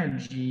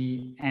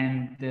energy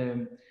and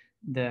the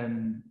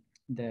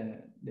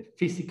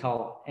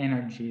physical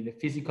energy, the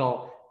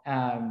physical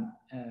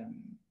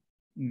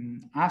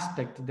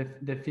aspect,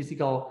 the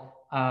physical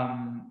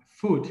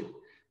food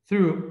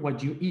through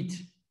what you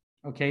eat.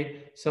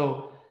 Okay,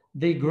 so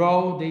they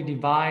grow, they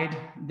divide,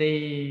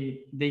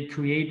 they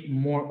create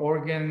more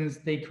organs,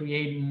 they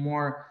create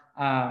more,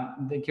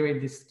 they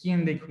create the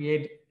skin, they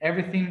create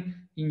everything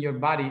in your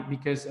body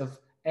because of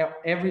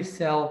every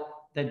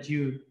cell that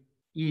you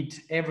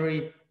eat,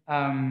 every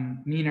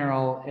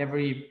mineral,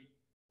 every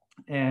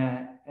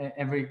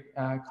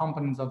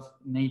component of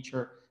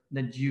nature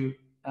that you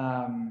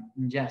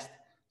ingest.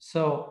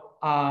 So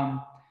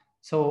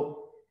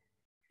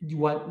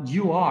what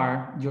you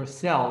are, your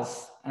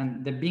cells,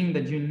 and the being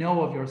that you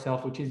know of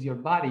yourself, which is your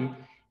body,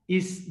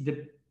 is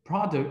the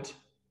product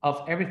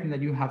of everything that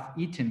you have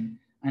eaten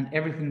and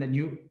everything that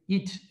you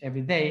eat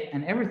every day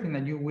and everything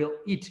that you will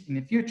eat in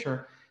the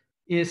future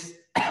is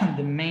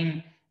the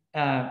main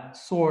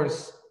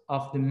source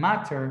of the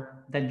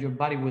matter that your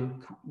body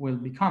will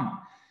become.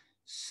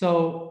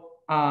 So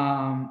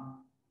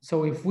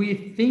so if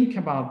we think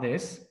about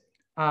this,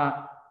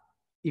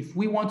 if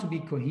we want to be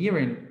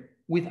coherent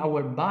with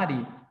our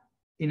body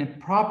in a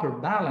proper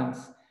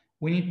balance,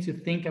 we need to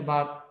think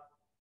about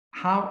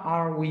how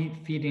are we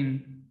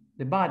feeding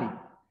the body?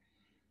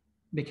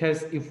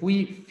 Because if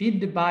we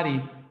feed the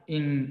body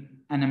in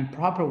an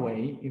improper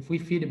way, if we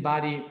feed the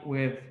body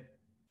with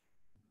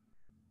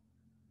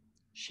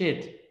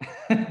shit,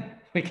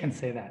 we can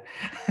say that.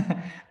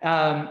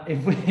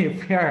 If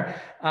we are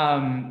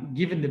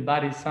giving the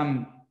body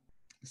some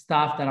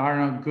stuff that are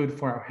not good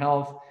for our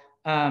health,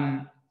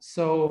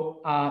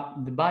 so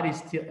the body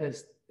still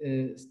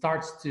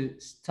starts to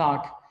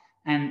stock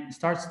and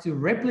starts to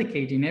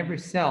replicate in every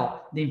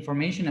cell the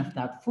information of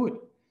that food.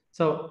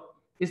 So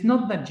it's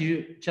not that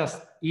you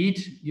just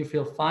eat, you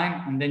feel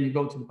fine, and then you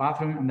go to the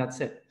bathroom and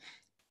that's it.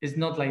 It's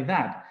not like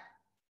that.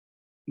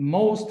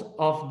 Most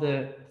of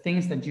the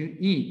things that you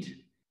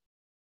eat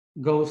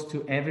goes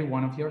to every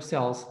one of your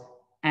cells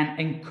and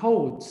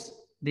encodes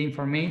the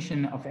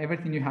information of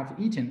everything you have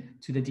eaten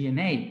to the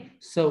DNA.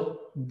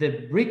 So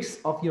the bricks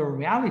of your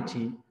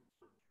reality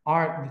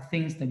are the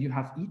things that you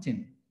have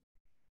eaten.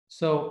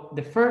 So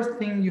the first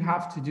thing you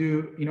have to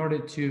do in order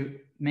to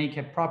make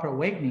a proper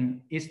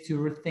awakening is to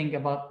rethink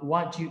about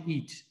what you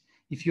eat.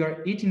 If you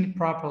are eating it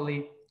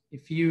properly,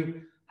 if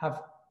you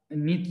have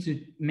need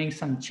to make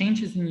some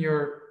changes in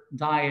your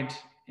diet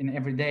in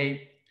every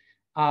day,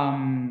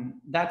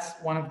 that's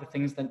one of the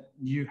things that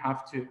you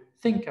have to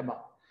think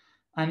about.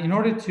 And in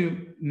order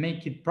to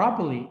make it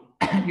properly,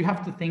 you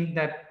have to think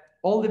that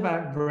all the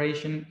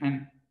vibration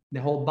and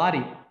the whole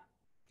body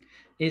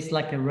is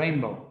like a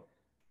rainbow.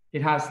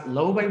 It has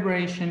low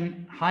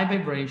vibration, high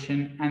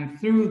vibration, and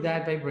through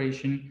that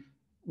vibration,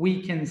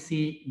 we can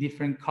see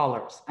different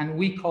colors. And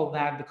we call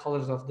that the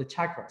colors of the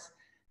chakras.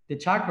 The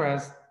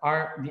chakras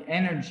are the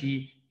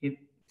energy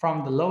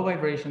from the low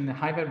vibration, the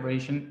high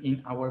vibration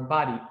in our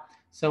body.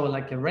 So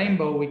like a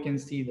rainbow, we can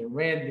see the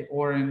red, the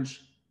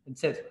orange,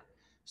 etc.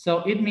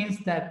 So it means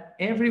that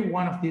every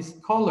one of these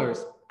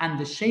colors and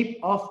the shape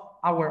of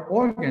our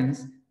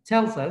organs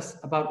tells us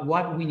about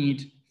what we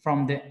need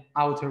from the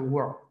outer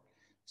world.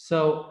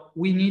 So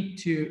we need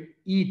to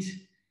eat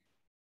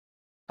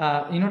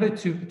in order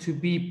to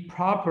be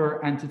proper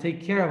and to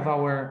take care of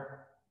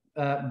our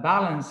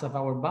balance of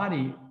our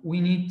body. We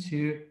need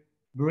to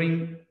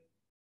bring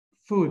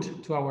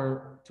food to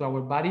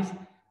our bodies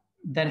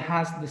that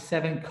has the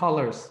 7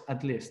 colors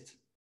at least.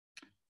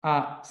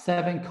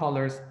 7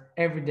 colors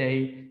every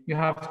day. You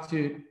have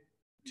to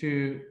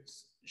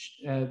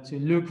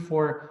look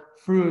for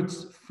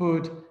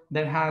food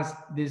that has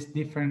these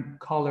different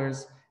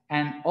colors,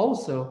 and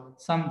also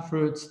some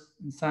fruits,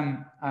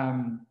 some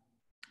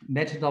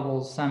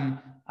vegetables, some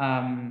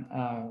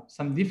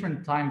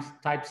different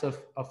types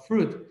of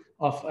fruit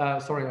of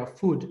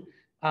food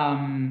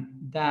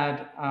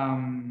that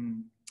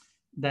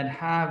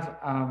have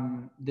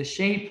the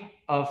shape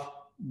of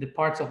the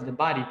parts of the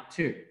body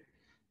too.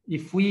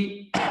 If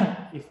we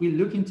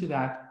look into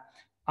that,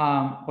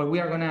 what we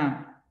are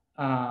gonna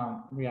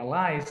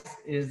realize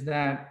is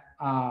that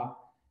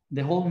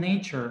the whole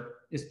nature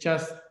is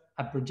just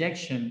a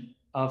projection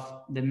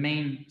of the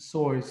main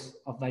source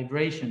of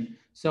vibration.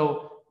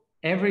 So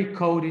every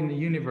code in the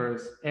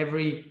universe,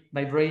 every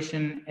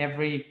vibration,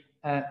 every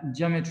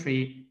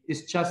geometry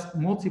is just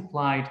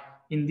multiplied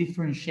in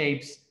different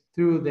shapes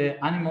through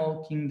the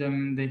animal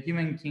kingdom, the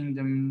human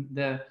kingdom,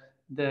 the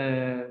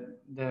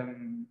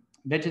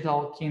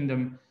vegetal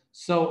kingdom.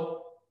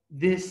 So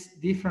these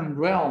different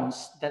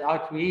realms that are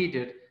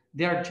created,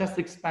 they are just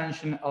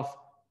expansion of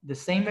the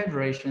same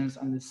vibrations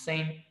and the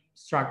same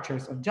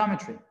structures of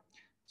geometry.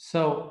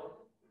 So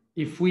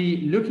if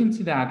we look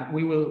into that,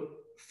 we will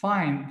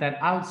find that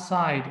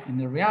outside in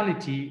the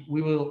reality,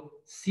 we will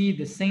see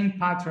the same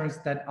patterns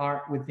that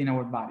are within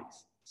our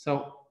bodies.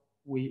 So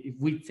if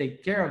we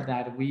take care of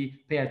that,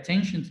 we pay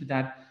attention to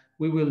that,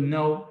 we will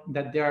know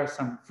that there are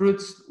some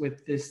fruits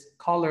with these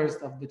colors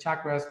of the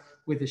chakras,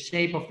 with the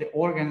shape of the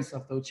organs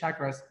of those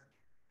chakras,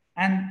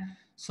 and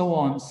so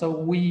on. So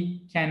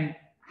we can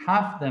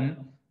have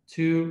them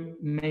to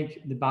make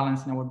the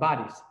balance in our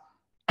bodies.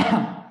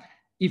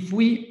 If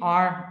we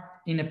are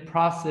in a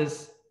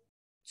process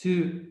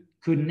to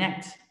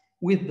connect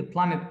with the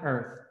planet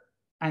Earth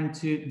and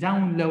to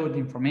download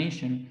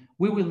information,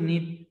 we will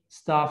need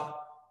stuff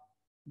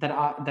that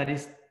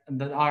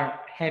are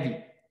heavy.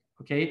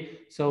 Okay,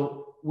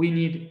 so we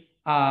need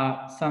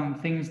some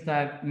things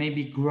that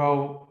maybe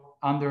grow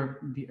under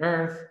the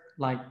earth,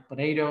 like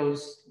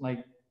potatoes,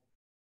 like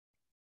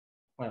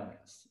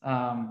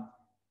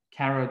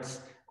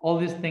carrots, all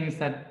these things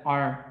that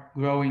are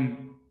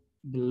growing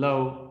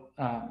below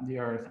the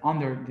earth,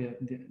 under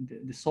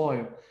the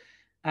soil.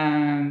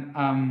 And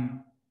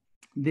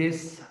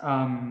this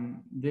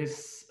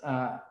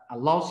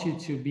allows you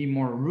to be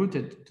more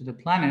rooted to the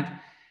planet.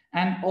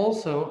 And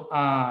also,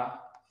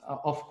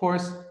 of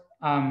course,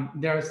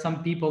 there are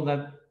some people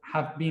that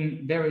have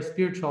been very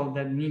spiritual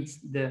that needs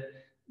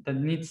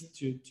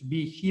to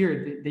be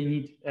here. They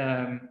need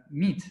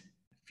meat,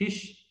 fish,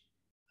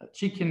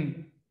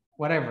 chicken,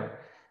 whatever.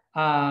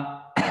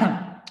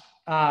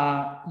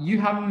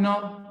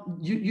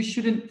 You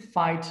shouldn't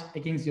fight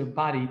against your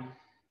body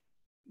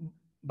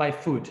by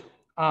food.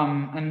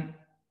 And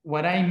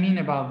what I mean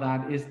about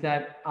that is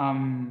that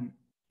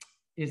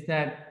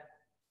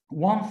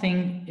one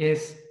thing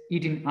is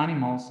eating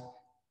animals,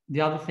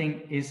 the other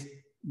thing is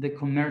the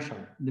commercial,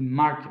 the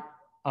market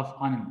of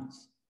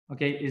animals.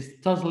 Okay, is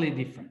totally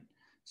different.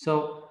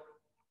 So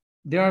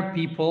there are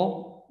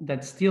people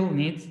that still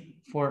need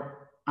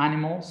for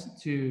animals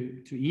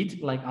to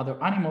eat, like other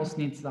animals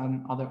need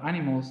than other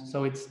animals.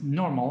 So it's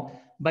normal,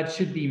 but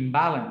should be in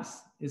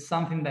balance. It's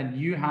something that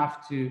you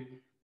have to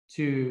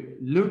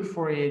look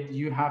for it.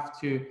 You have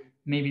to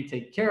maybe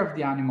take care of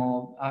the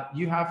animal.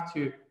 You have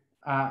to,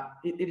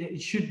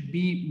 it should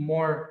be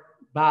more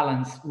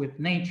balanced with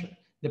nature.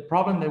 The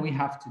problem that we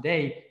have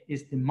today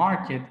is the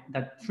market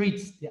that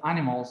treats the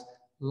animals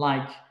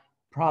like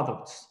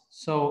products.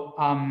 So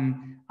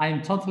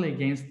I'm totally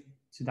against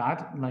to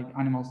that, like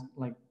animals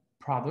like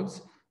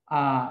products.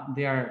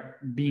 They are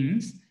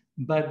beings,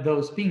 but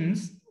those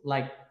beings,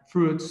 like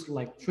fruits,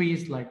 like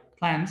trees, like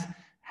plants,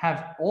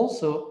 have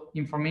also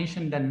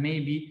information that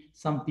maybe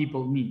some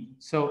people need.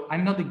 So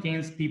I'm not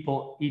against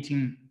people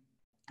eating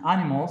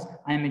animals.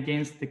 I'm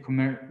against the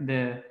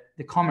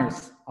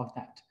commerce of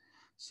that.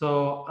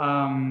 So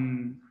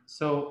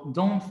so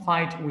don't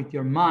fight with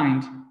your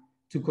mind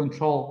to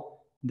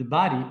control the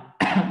body,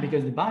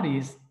 because the body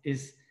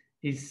is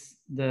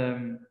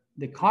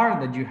the car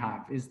that you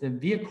have, is the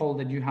vehicle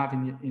that you have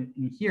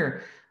in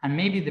here, and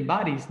maybe the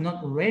body is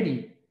not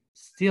ready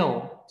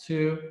still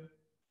to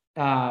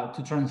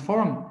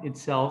transform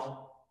itself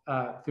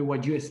through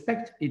what you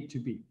expect it to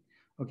be.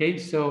 Okay,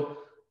 so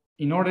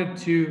in order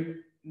to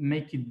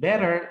make it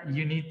better,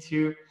 you need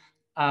to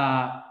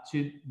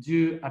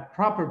do a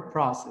proper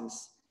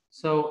process.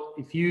 So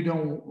if you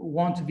don't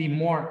want to be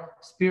more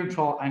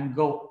spiritual and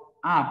go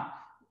up,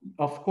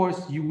 of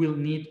course you will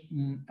need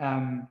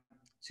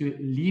to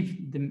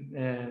leave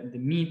the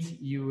meat.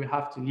 You will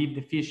have to leave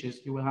the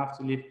fishes. You will have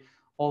to leave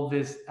all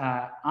these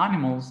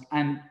animals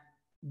and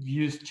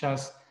use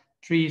just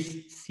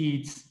trees,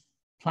 seeds,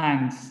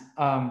 plants,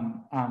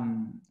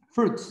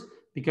 fruits,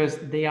 because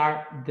they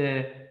are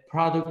the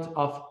product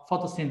of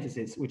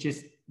photosynthesis, which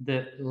is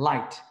the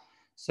light.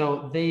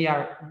 So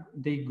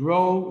they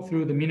grow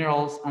through the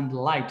minerals and the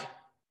light.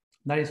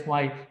 That is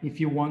why if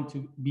you want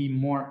to be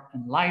more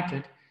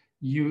enlightened,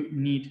 you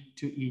need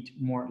to eat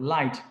more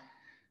light,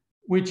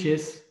 which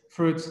is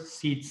fruits,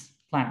 seeds,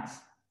 plants.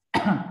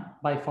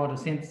 By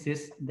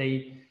photosynthesis,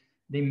 they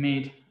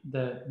made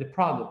the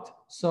product.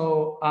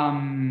 So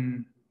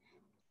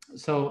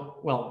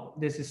well,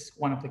 this is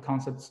one of the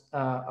concepts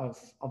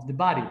of the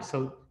body.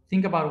 So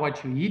think about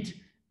what you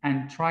eat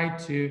and try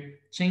to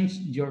change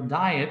your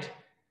diet,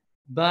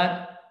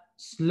 but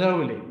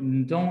slowly.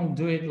 Don't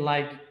do it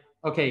like,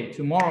 okay,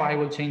 tomorrow I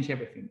will change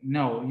everything.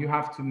 No, you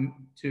have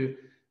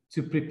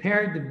to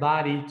prepare the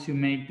body to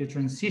make the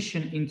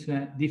transition into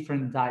a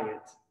different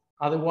diet.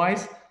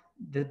 Otherwise,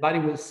 the body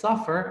will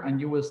suffer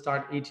and you will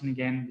start eating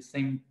again the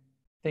same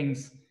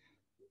things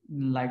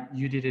like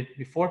you did it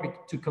before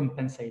to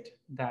compensate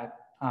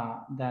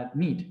that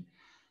need.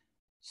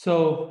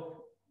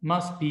 So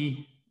must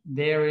be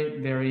very,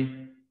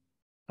 very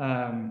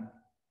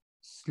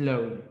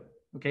slowly.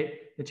 Okay,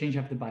 the change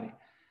of the body.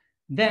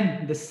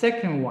 Then the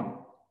second one,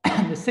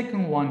 the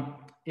second one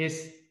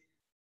is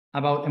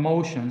about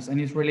emotions and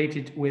is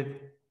related with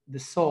the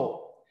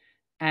soul,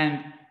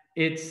 and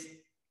it's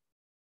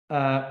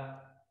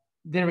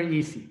very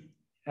easy.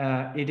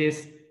 It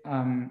is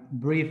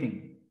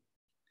breathing.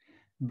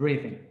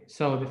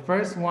 So the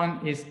first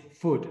one is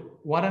food.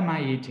 What am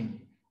I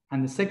eating?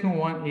 And the second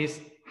one is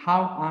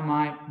how am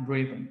I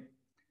breathing?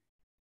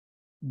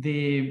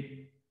 The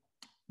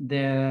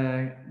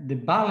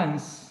the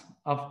balance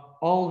of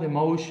all the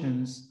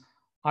emotions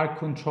are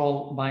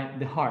controlled by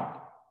the heart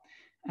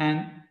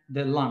and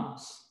the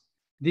lungs.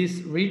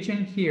 This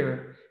region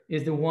here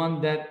is the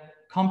one that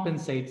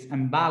compensates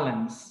and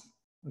balance,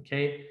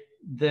 okay,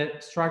 the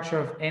structure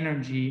of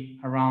energy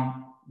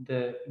around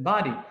the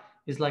body.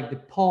 It's like the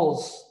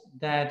pulse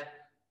that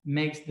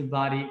makes the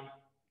body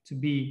to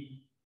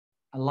be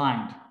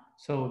aligned.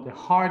 So the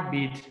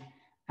heartbeat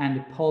and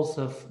the pulse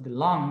of the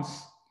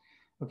lungs,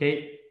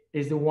 okay,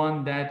 is the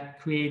one that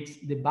creates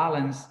the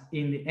balance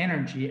in the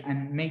energy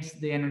and makes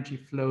the energy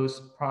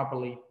flows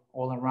properly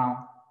all around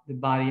the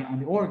body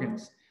and the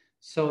organs.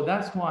 So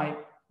that's why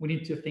we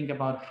need to think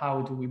about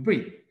how do we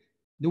breathe.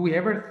 Did we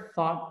ever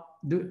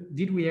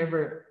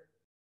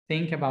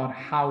think about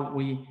how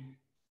we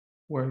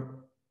were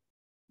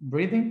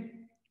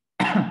breathing?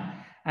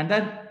 And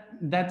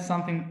that's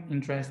something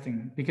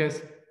interesting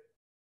because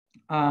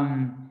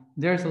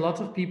there's a lot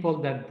of people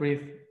that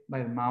breathe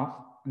by the mouth,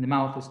 and the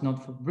mouth is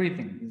not for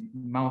breathing.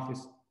 The mouth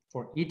is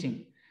for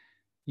eating.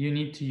 You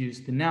need to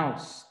use the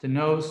nose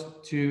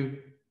to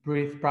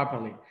breathe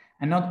properly,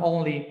 and not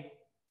only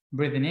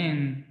breathing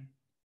in,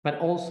 but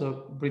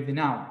also breathing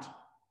out.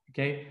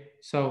 Okay,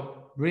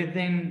 so breathe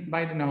in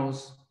by the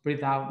nose,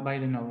 breathe out by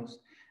the nose,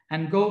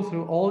 and go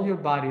through all your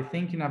body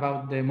thinking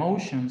about the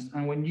emotions.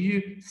 And when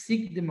you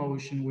seek the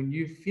emotion, when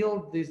you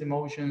feel these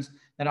emotions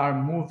that are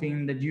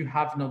moving, that you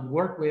have not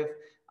worked with,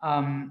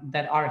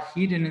 that are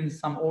hidden in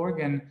some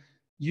organ,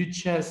 you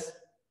just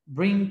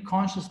bring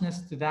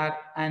consciousness to that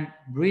and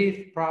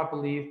breathe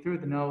properly through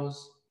the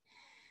nose.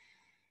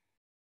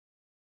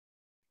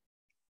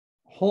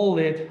 Hold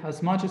it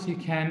as much as you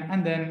can,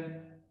 and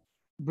then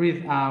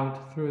breathe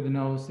out through the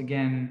nose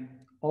again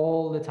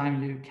all the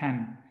time you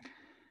can.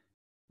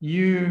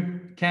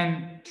 You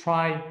can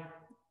try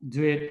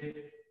do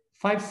it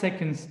 5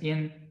 seconds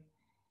in,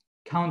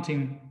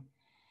 counting.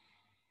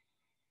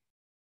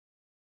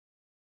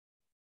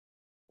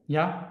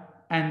 Yeah,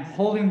 and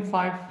holding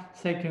 5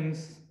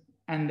 seconds,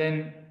 and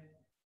then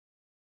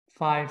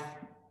 5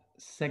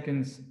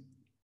 seconds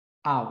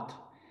out.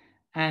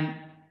 And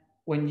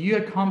when you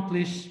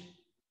accomplish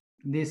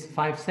these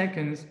 5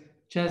 seconds,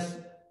 just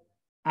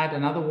add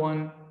another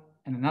one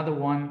and another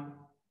one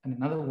and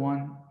another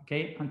one,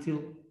 okay, until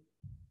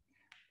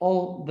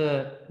all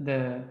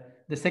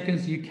the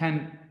seconds you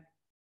can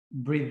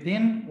breathe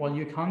in while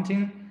you're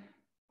counting,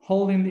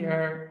 holding the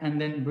air,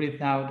 and then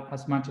breathe out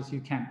as much as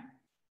you can.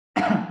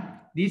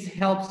 This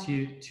helps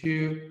you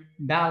to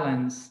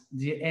balance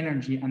the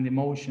energy and the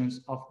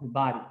emotions of the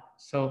body.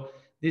 So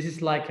this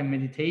is like a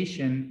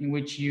meditation in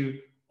which you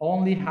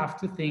only have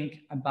to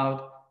think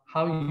about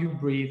how you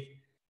breathe,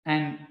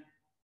 and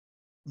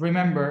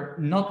remember,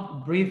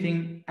 not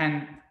breathing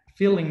and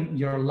filling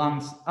your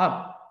lungs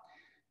up.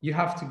 You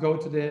have to go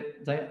to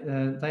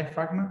the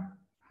diaphragm.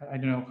 I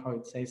don't know how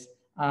it says,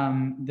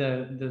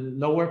 the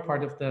lower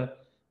part of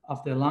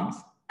the lungs,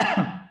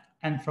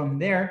 and from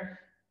there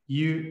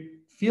you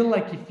feel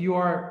like if you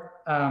are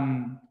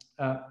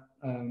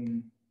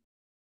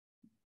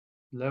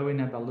blowing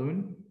a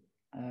balloon,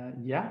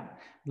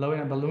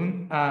 blowing a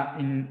balloon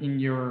in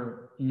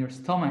your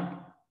stomach,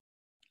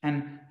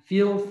 and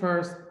feel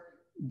first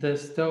the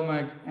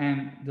stomach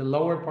and the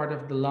lower part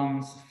of the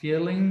lungs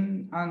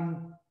filling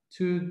on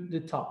to the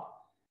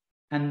top.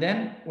 And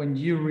then when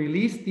you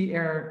release the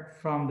air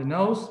from the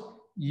nose,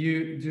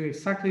 you do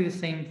exactly the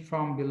same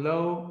from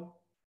below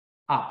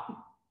up.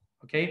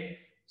 Okay,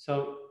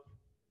 so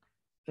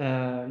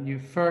you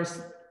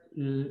first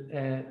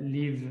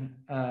leave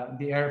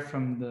the air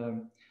from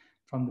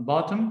the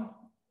bottom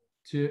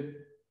to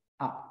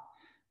up.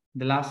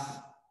 The last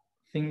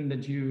thing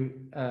that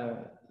you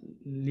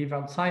leave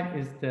outside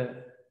is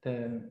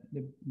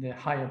the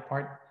higher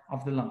part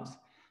of the lungs.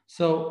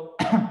 So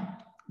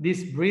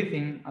this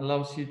breathing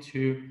allows you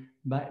to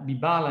be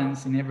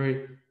balanced in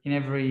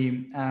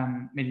every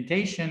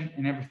meditation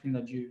and everything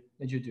that you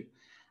do.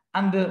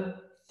 And the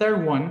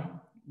third one,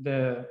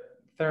 the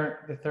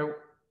third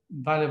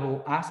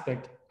valuable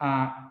aspect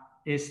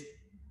is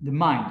the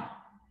mind.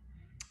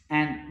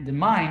 And the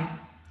mind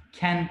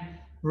can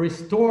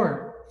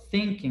restore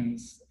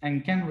thinkings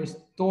and can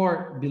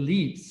restore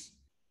beliefs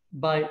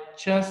by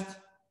just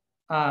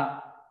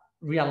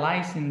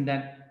realizing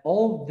that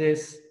all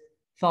these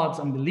thoughts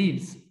and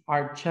beliefs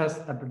are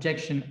just a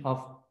projection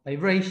of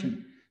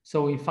vibration.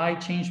 So if I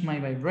change my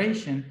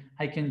vibration,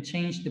 I can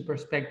change the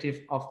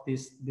perspective of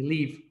this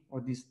belief or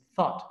this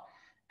thought.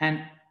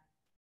 And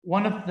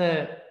one of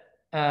the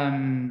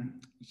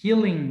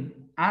healing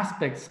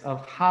aspects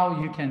of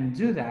how you can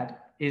do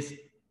that is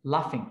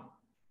laughing.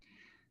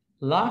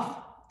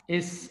 Laugh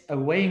is a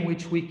way in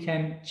which we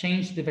can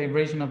change the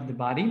vibration of the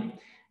body.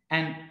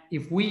 And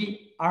if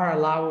we are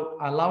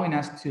allowing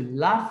us to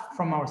laugh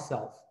from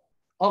ourselves,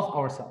 of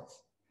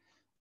ourselves,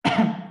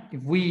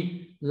 if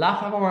we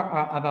laugh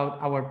about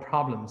our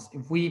problems,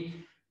 if we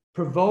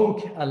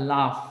provoke a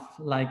laugh,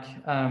 like,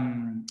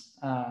 how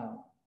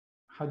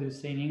do you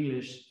say in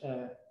English,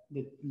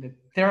 the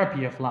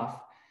therapy of laugh,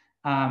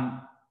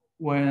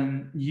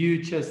 when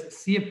you just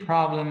see a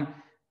problem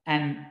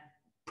and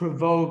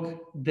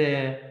provoke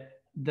the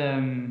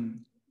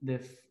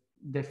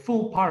the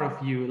full part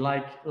of you,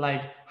 like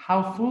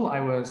how full I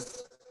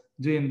was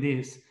doing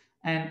this,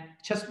 and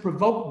just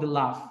provoke the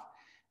laugh.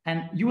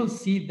 And you will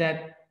see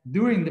that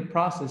during the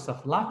process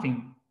of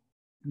laughing,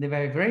 the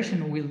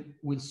vibration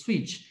will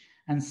switch,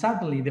 and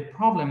suddenly the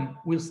problem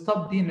will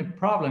stop being a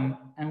problem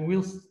and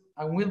will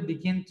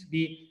begin to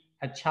be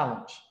a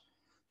challenge.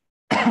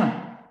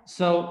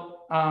 So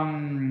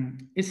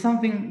it's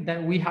something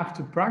that we have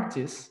to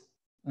practice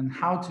and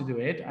how to do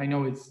it. I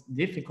know it's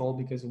difficult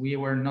because we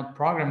were not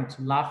programmed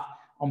to laugh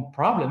on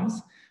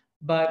problems,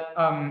 but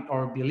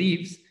or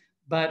beliefs.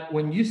 But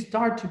when you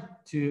start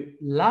to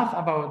laugh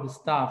about the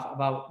stuff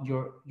about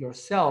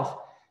yourself,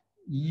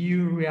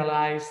 you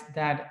realize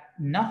that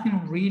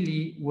nothing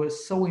really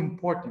was so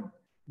important,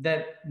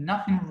 that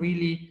nothing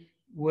really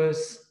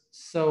was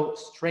so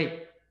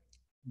straight,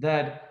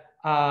 that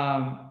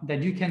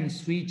you can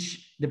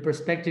switch the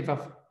perspective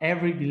of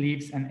every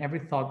beliefs and every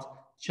thought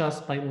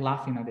just by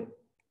laughing at it.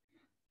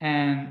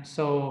 And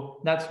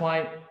so that's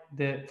why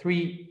the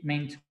three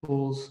main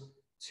tools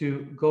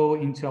to go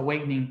into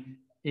awakening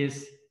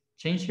is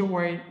change the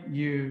way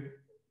you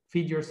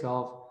feed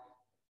yourself,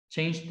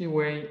 change the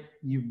way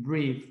you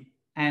breathe,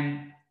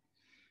 and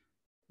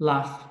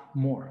laugh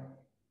more.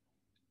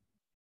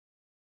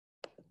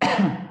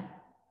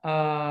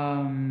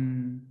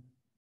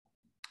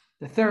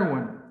 The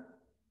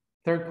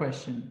third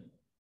question.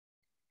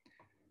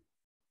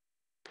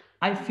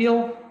 I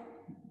feel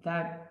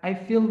that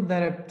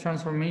a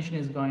transformation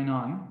is going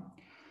on.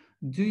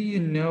 Do you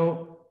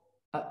know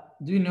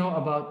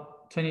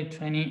about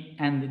 2020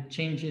 and the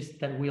changes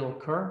that will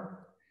occur?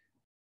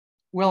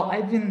 Well,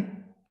 I've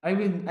been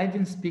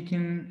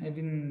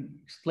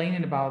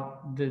explaining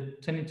about the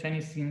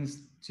 2020 since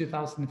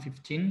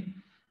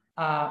 2015.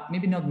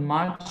 Maybe not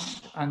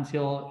much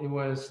until it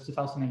was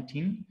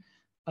 2018,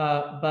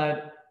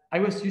 but I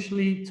was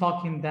usually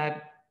talking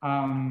that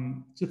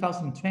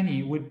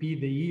 2020 would be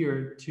the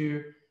year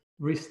to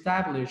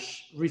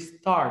reestablish,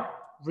 restart,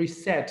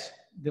 reset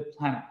the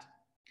planet.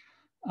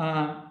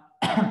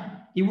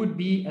 It would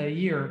be a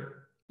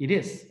year, it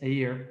is a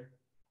year,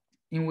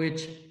 in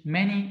which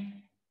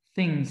many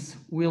things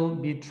will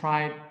be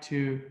tried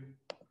to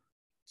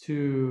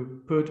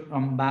put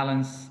on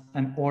balance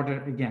and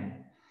order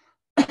again.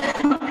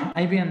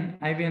 I've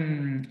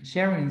been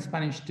sharing in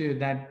Spanish too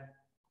that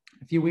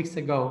a few weeks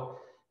ago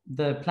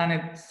the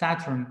planet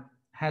Saturn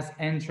has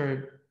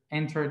entered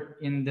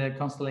in the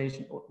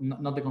constellation,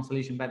 not the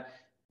constellation, but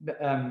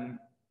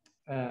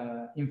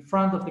in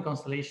front of the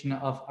constellation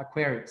of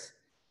Aquarius.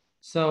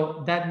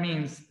 So that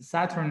means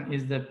Saturn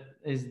is the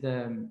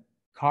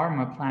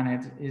karma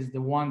planet, is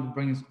the one that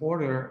brings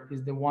order,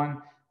 is the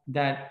one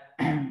that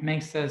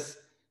makes us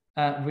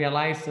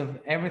realize of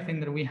everything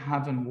that we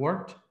haven't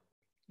worked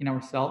in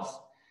ourselves.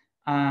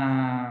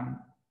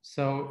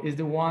 So is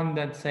the one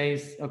that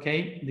says,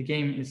 okay, the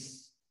game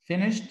is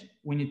finished,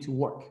 we need to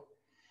work.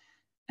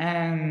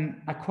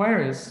 And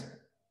Aquarius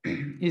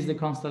is the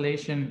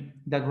constellation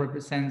that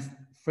represents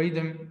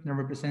freedom, that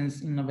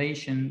represents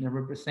innovation, that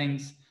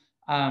represents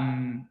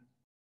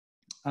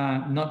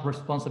not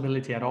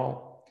responsibility at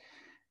all.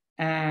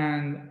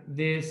 And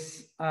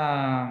these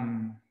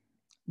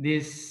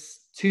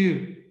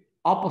two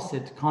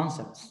opposite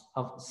concepts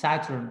of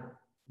Saturn,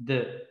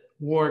 the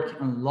work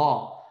and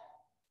law,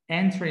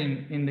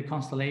 entering in the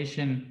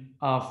constellation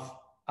of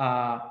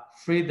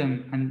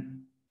freedom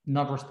and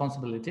not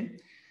responsibility,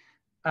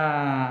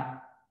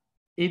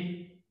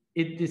 it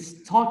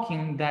is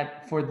talking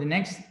that for the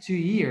next 2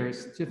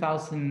 years,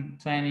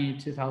 2020,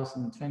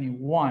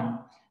 2021,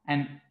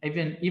 and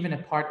even a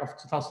part of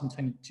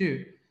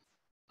 2022,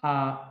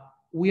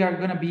 we are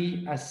going to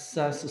be, as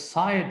a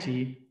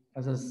society,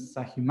 as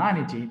a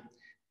humanity,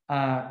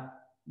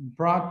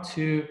 brought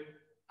to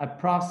a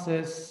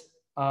process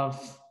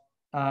of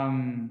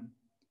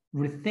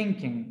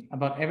rethinking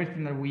about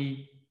everything that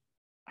we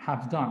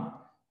have done.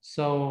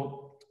 So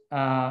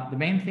the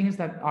main things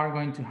that are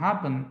going to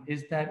happen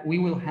is that we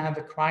will have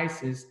a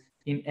crisis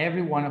in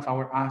every one of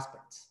our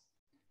aspects,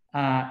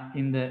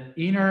 in the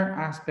inner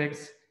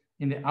aspects,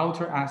 in the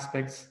outer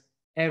aspects,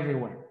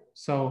 everywhere.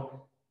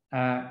 So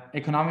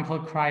economical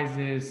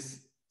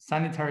crisis,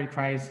 sanitary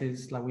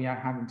crisis like we are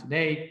having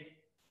today.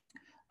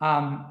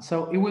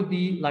 So it would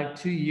be like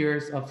 2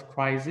 years of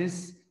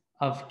crisis,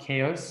 of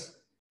chaos,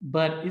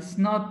 but it's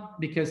not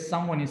because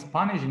someone is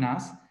punishing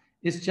us.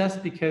 It's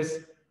just because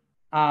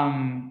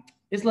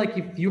it's like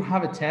if you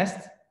have a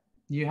test,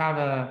 you have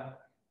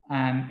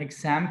an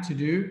exam to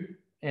do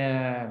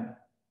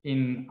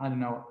in, I don't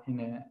know,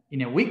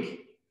 in a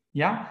week,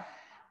 yeah?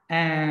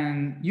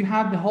 And you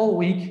have the whole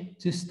week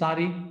to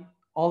study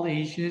all the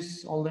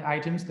issues, all the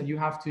items that you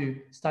have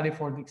to study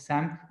for the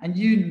exam, and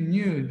you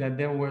knew that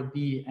there would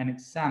be an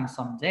exam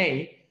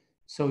someday,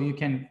 so you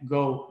can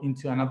go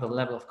into another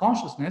level of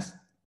consciousness,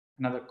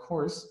 another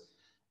course.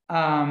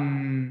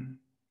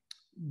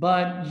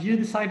 But you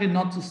decided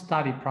not to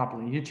study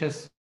properly. You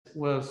just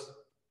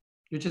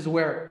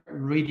were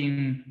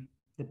reading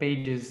the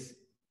pages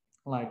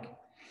like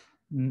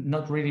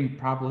not reading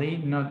properly,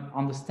 not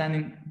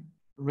understanding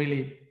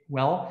really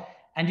well,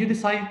 and you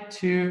decide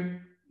to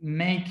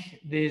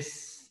make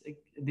this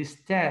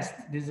test,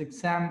 this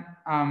exam,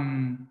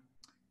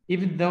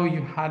 even though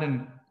you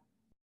hadn't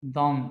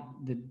done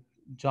the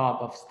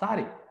job of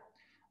study.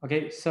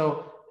 Okay,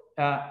 so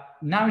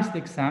now is the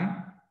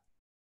exam,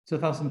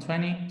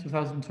 2020,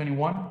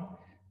 2021.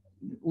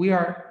 We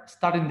are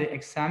starting the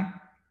exam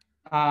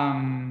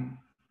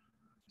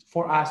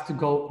for us to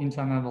go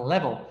into another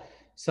level.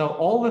 So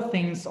all the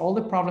things, all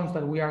the problems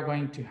that we are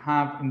going to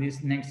have in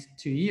these next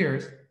 2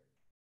 years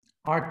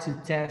are to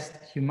test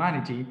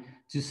humanity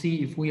to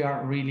see if we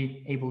are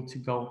really able to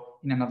go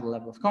in another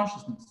level of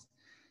consciousness.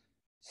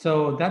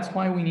 So that's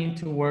why we need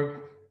to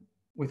work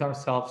with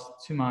ourselves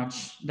too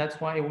much. That's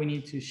why we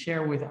need to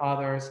share with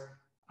others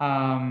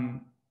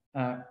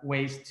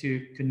ways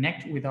to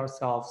connect with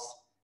ourselves.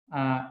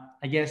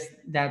 I guess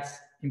that's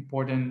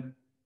important,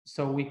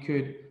 so we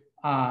could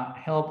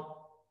help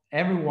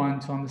everyone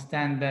to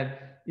understand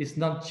that it's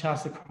not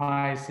just a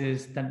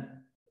crisis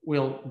that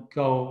will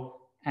go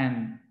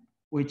and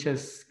we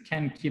just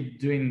can keep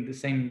doing the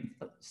same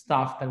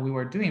stuff that we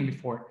were doing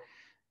before.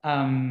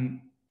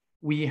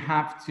 We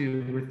have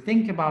to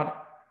rethink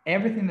about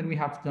everything that we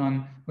have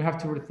done. We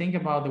have to rethink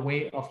about the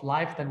way of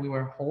life that we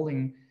were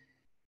holding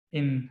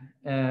in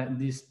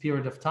this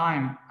period of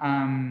time.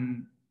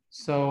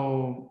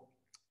 So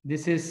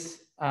this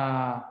is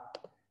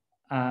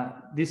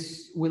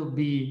this will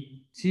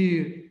be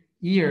 2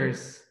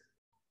 years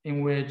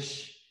in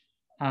which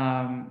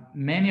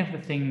many of the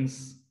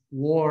things,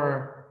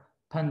 war,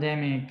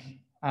 pandemic,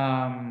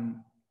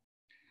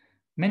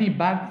 many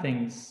bad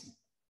things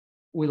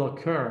will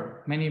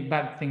occur, many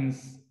bad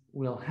things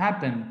will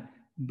happen,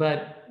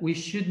 but we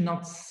should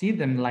not see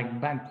them like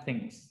bad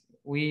things.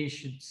 We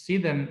should see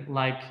them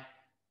like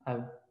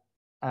a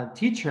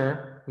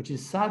teacher, which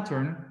is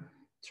Saturn,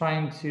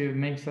 trying to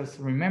make us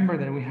remember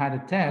that we had a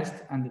test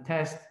and the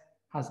test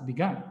has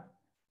begun.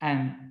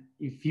 And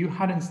if you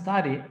hadn't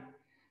studied,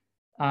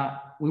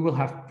 we will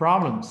have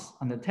problems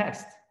on the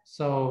test.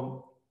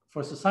 So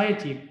for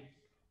society,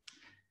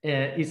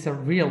 it's a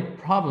real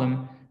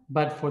problem.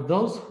 But for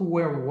those who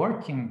were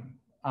working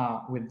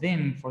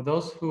within, for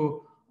those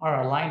who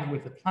are aligned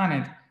with the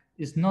planet,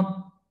 it's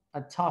not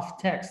a tough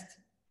text.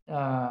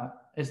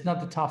 It's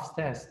not a tough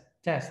test.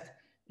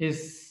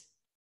 It's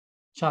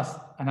just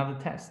another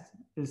test.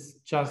 It's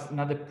just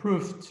another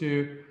proof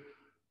to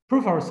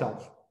prove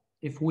ourselves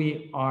if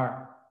we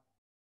are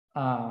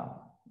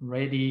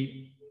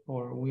ready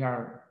or we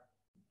are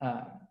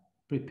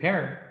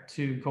prepared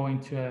to go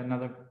into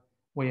another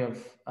way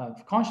of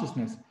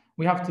consciousness.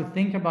 We have to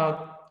think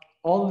about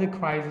all the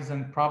crises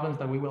and problems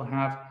that we will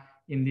have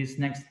in these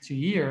next 2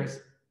 years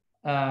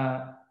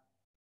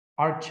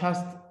are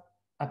just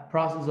a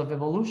process of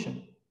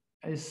evolution.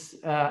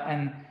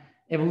 And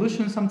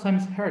evolution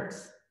sometimes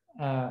hurts.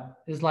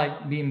 It's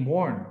like being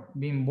born.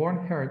 Being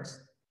born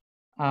hurts.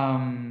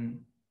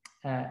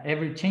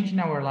 Every change in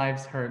our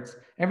lives hurts.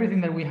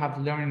 Everything that we have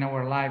learned in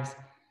our lives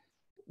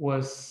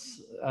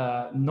was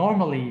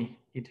normally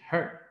it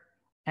hurt.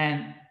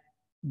 And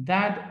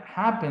that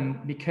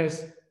happened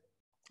because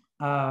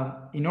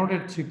in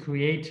order to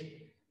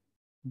create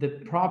the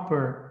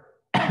proper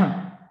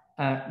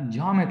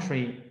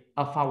geometry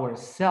of our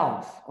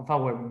self, of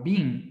our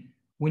being,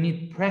 we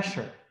need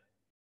pressure,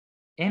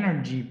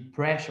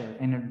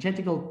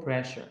 energetical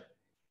pressure,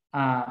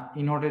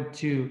 in order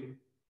to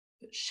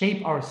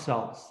shape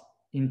ourselves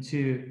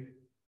into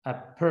a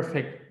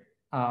perfect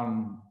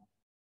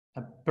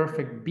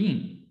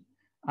being.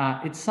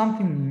 It's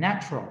something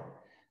natural.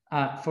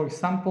 For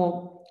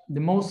example,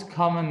 the most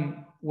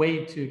common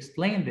way to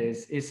explain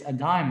this is a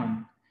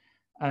diamond.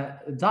 A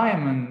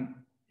diamond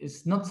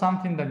is not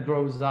something that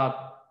grows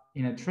up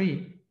in a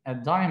tree. A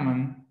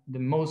diamond, the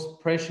most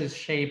precious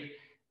shape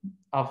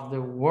of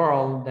the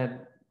world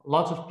that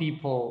lots of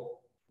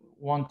people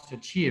want to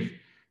achieve.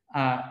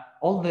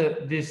 All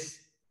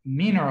these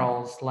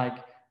minerals,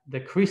 like the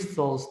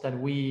crystals that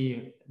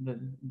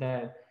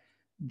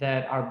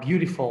are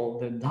beautiful,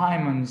 the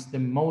diamonds, the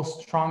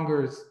most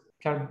strongest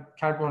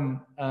carbon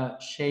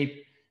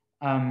shape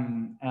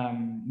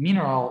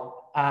mineral,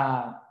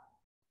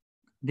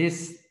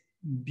 this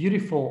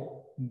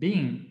beautiful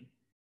being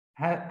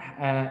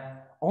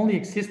only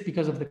exists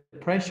because of the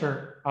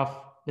pressure of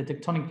the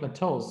tectonic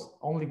plateaus,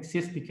 only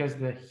exists because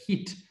the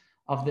heat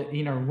of the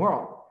inner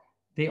world.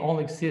 They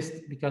only exist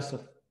because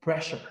of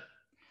pressure.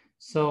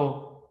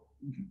 So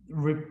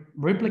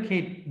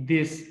replicate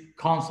this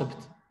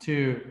concept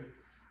to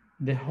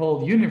the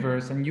whole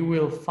universe, and you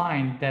will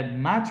find that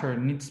matter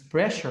needs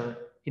pressure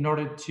in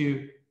order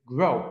to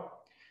grow,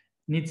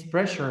 needs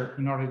pressure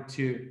in order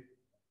to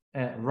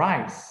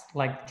rise,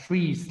 like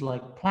trees,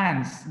 like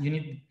plants.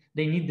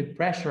 They need the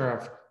pressure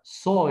of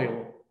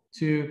soil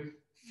to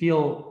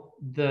feel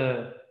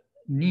the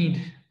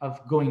need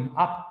of going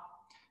up.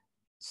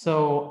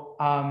 So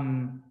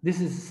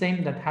this is the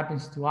same that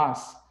happens to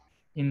us.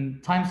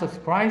 In times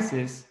of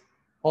crisis,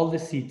 all the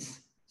seeds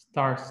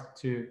start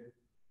to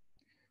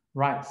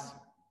rise,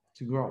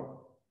 to grow.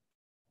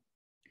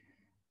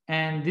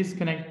 And this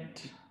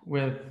connect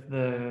with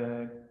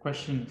the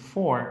question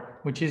 4,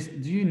 which is,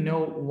 do you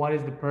know what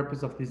is the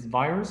purpose of this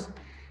virus?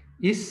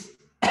 Is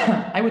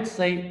I would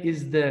say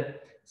is the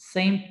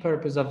same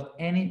purpose of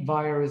any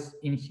virus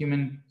in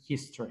human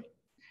history.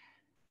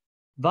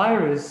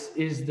 Virus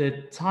is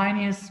the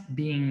tiniest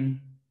being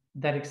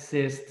that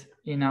exists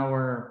in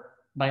our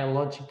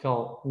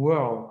biological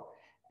world,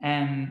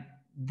 and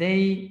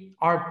they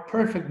are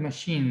perfect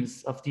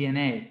machines of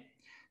DNA.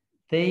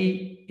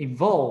 They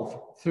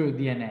evolve through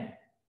DNA.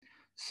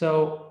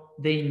 So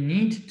they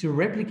need to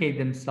replicate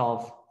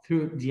themselves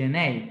through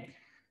DNA.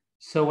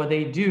 So what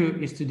they do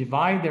is to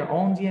divide their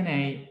own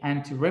DNA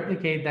and to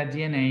replicate that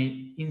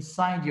DNA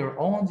inside your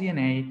own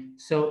DNA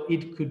so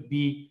it could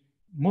be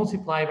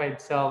multiplied by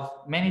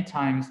itself many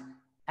times,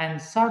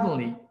 and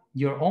suddenly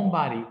your own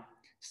body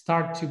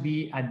start to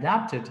be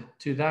adapted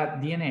to that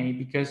DNA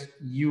because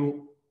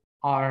you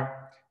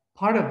are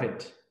part of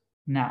it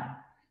now.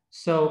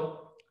 So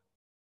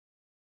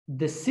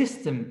the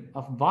system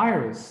of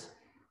virus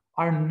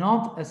are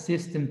not a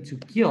system to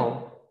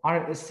kill,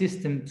 are a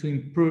system to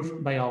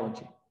improve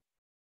biology.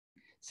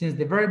 Since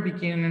the very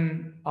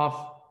beginning of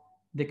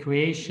the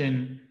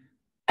creation,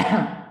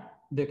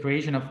 the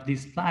creation of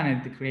this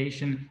planet, the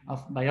creation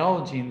of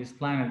biology in this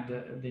planet,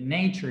 the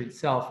nature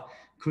itself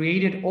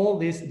created all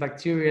these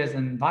bacteria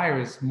and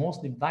viruses,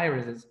 mostly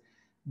viruses,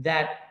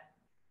 that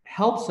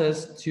helps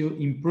us to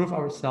improve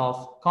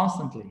ourselves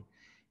constantly.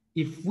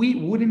 If we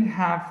wouldn't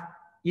have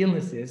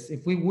illnesses,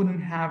 if we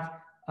wouldn't have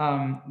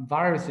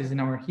viruses in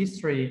our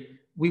history,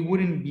 we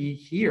wouldn't be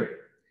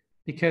here,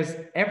 because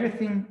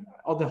everything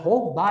of the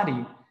whole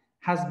body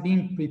has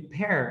been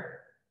prepared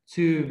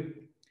to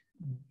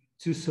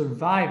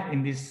survive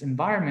in this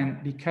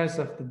environment because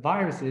of the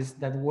viruses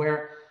that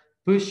were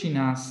pushing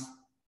us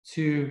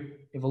to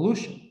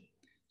evolution.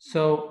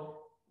 So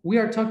we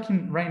are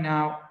talking right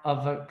now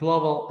of a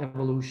global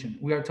evolution.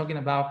 We are talking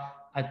about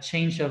a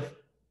change of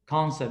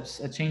concepts,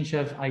 a change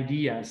of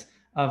ideas,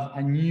 of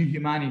a new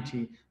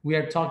humanity. We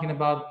are talking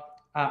about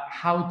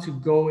how to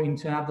go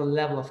into another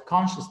level of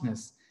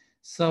consciousness.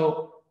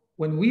 So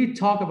when we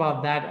talk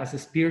about that as a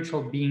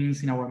spiritual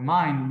beings in our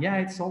mind, yeah,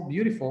 it's all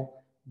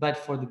beautiful, but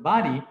for the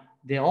body,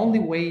 the only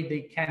way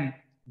they can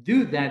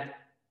do that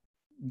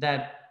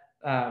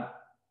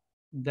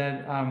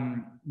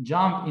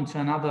jump into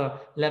another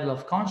level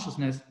of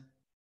consciousness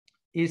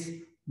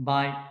is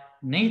by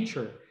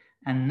nature,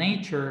 and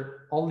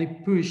nature only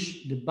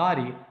push the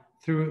body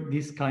through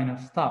this kind of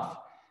stuff.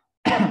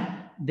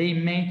 They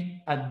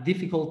make a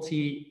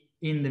difficulty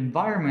in the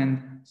environment,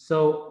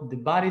 so the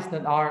bodies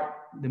that are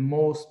the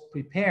most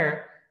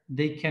prepared,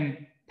 they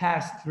can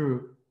pass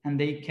through and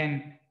they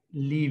can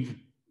leave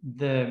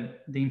the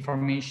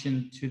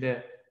information to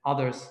the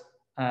others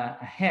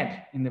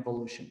ahead in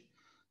evolution.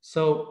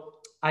 So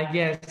I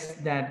guess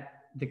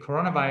that the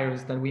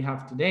coronavirus that we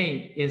have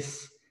today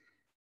is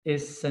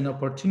an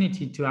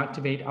opportunity to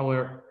activate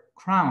our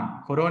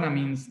crown. Corona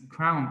means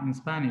crown in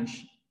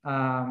Spanish.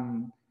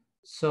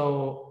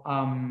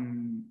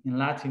 In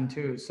Latin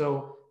too.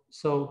 So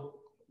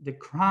the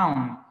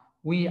crown,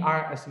 we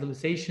are a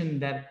civilization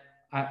that,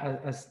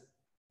 as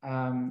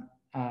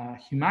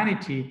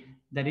humanity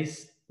that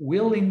is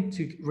willing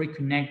to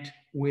reconnect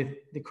with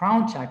the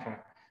crown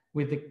chakra,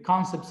 with the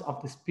concepts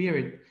of the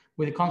spirit,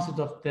 with the concept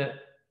of the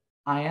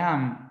I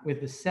am, with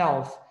the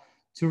self,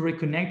 to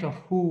reconnect of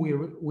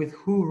with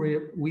who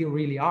we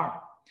really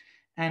are.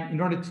 And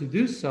in order to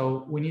do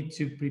so, we need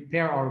to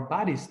prepare our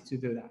bodies to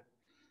do that.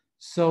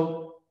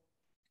 So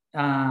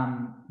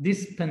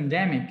this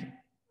pandemic,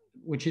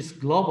 which is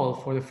global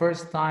for the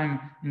first time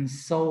in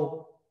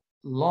so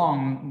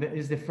long,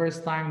 is the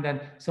first time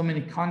that so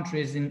many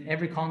countries in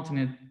every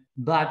continent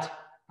but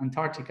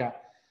Antarctica,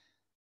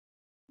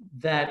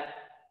 that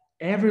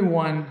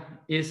everyone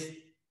is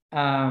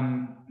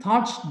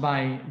touched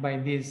by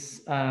this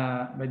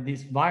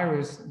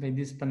virus, by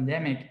this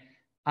pandemic,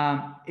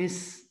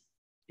 is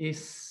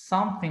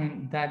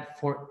something that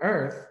for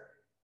Earth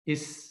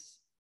is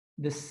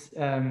this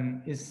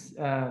is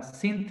a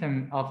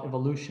symptom of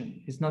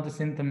evolution. It's not a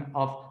symptom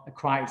of a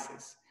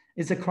crisis.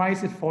 It's a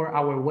crisis for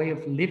our way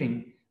of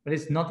living, but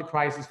it's not a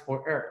crisis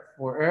for Earth.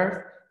 For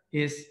Earth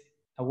is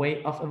a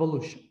way of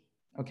evolution.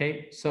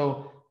 Okay,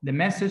 so the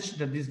message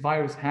that this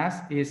virus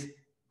has is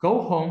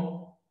go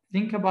home,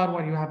 think about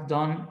what you have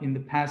done in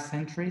the past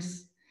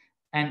centuries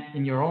and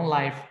in your own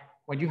life,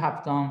 what you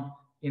have done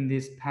in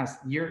these past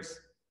years.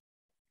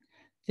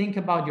 Think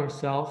about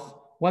yourself.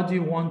 What do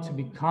you want to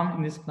become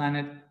in this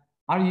planet?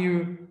 Are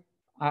you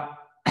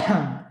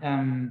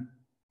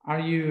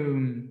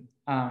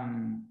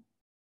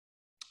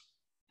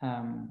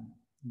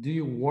do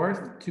you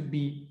worth to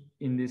be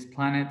in this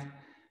planet?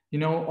 You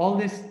know, all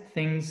these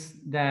things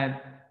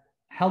that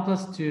help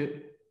us to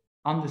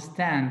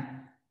understand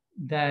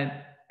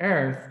that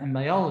Earth and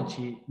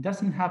biology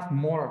doesn't have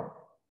moral.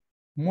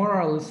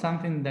 Moral is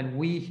something that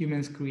we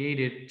humans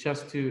created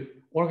just to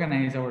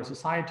organize our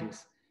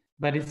societies,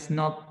 but it's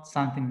not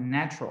something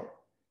natural.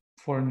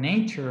 For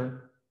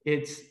nature,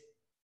 it's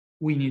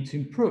we need to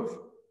improve.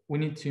 We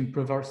need to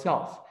improve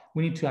ourselves.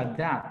 We need to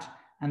adapt,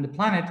 and the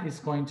planet is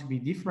going to be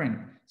different.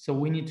 So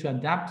we need to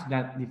adapt to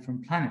that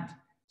different planet.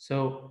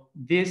 So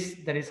this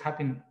that is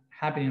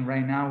happening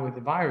right now with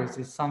the virus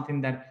is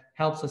something that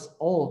helps us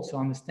all to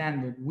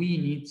understand that we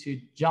need to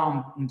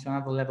jump into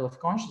another level of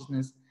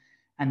consciousness.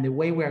 And the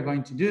way we are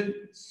going to do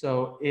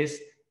so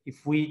is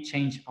if we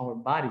change our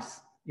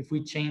bodies, if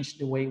we change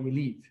the way we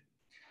live.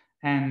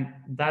 And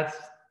that's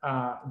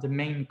the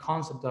main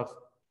concept of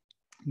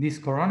this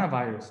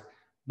coronavirus.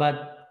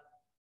 But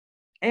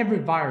every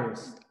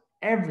virus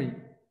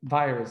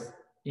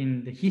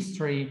in the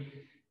history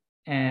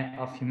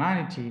of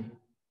humanity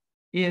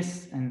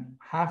is and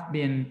have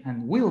been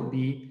and will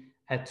be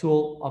a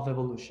tool of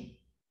evolution.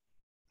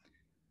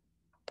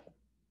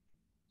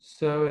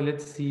 So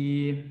let's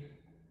see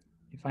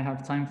if I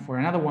have time for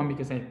another one,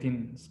 because I've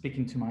been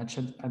speaking too much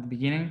at the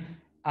beginning.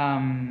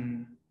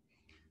 The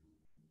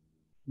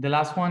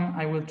last one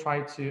I will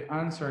try to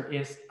answer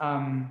is,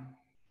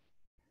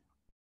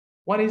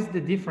 what is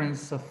the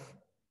difference of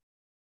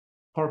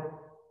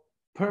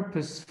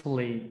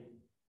purposefully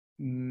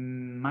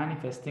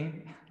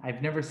manifesting?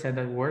 I've never said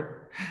that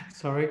word,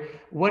 sorry.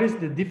 What is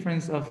the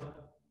difference of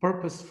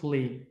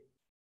purposefully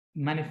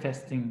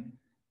manifesting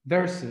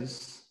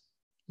versus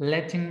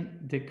letting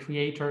the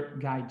creator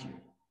guide you?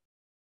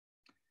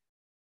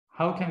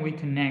 How can we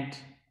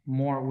connect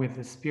more with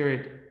the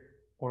spirit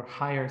or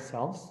higher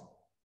selves?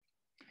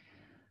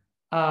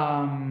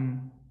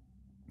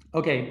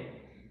 Okay,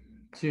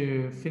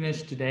 to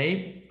finish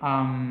today,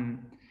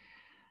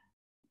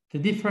 the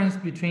difference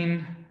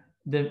between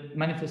the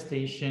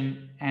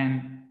manifestation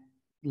and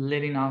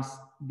letting us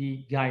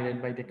be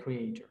guided by the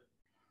creator.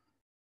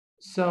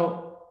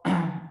 So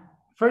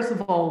first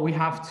of all, we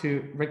have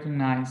to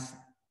recognize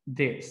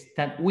this,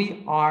 that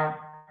we are,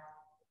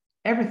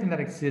 everything that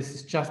exists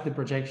is just the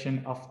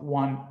projection of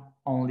one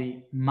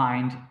only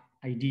mind,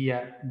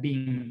 idea,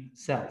 being,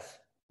 self,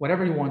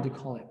 whatever you want to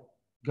call it,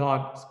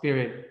 God,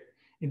 spirit,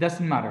 it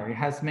doesn't matter. It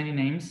has many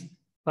names,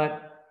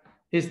 but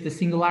it's the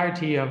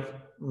singularity of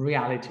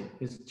reality.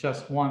 It's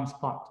just one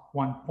spot,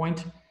 one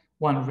point,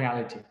 one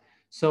reality.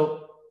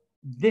 So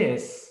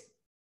this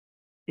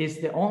is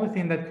the only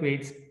thing that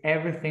creates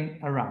everything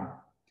around.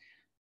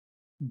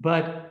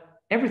 But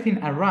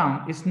everything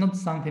around is not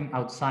something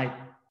outside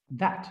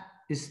that.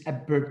 It's a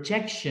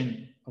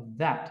projection of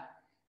that.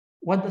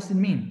 What does it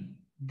mean?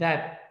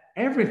 That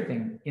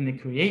everything in the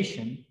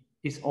creation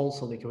is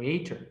also the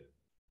creator,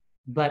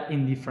 but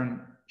in different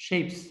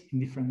shapes, in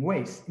different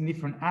ways, in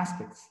different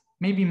aspects.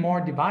 Maybe more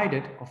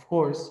divided, of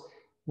course.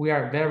 We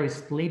are very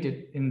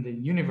split in the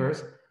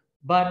universe,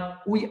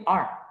 but we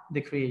are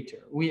the creator.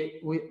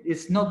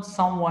 It's not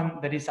someone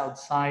that is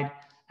outside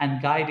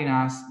and guiding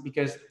us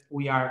because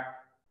we are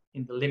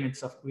in the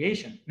limits of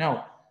creation.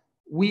 No,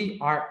 we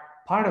are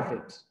part of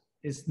it.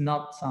 It's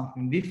not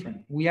something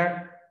different. We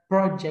are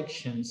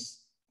projections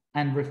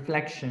and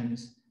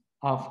reflections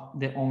of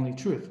the only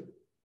truth.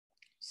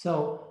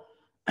 So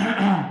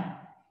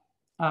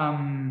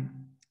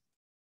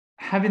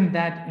having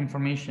that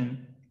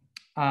information,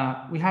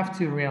 we have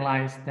to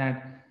realize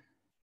that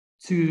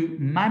to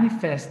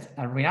manifest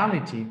a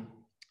reality,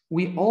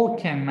 we all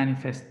can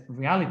manifest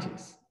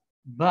realities,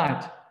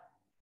 but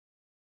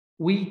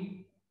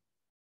we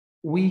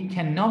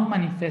cannot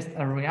manifest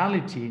a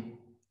reality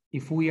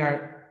if we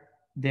are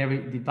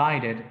very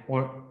divided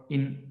or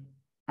in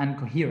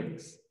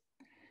incoherence.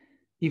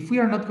 If we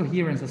are not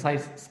coherent, as I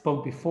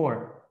spoke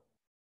before,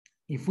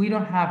 if we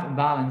don't have a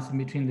balance in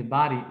between the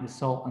body, the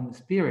soul, and the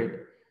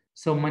spirit,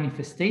 so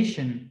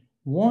manifestation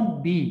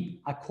won't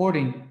be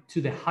according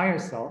to the higher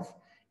self,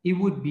 it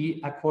would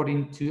be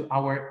according to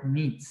our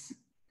needs.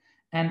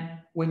 And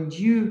when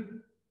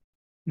you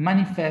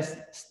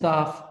manifest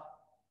stuff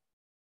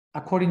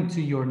according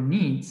to your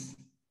needs,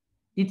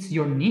 it's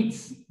your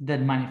needs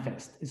that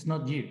manifest, it's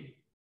not you.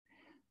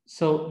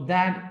 So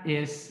that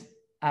is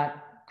a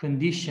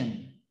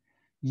condition.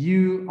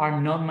 You are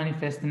not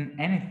manifesting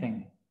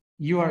anything.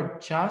 You are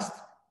just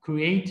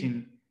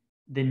creating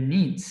the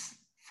needs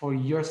for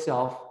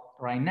yourself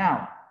right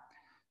now.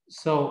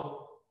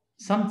 So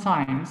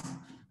sometimes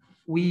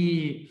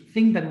we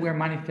think that we're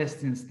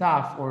manifesting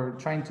stuff or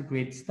trying to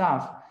create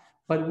stuff,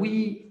 but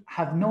we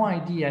have no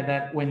idea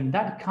that when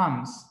that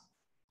comes,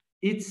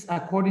 it's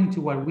according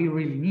to what we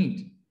really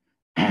need.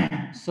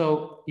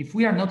 So if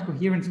we are not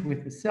coherent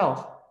with the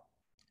self,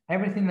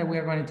 everything that we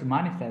are going to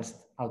manifest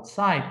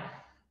outside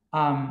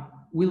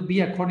will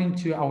be according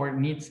to our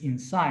needs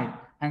inside.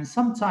 And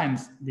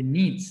sometimes the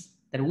needs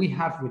that we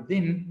have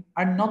within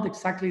are not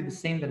exactly the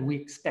same that we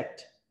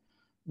expect.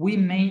 We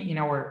may in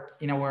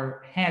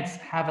our heads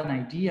have an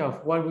idea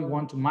of what we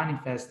want to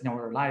manifest in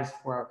our lives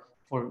for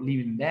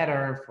living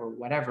better, for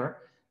whatever,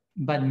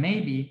 but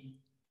maybe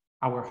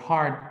our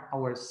heart,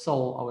 our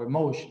soul, our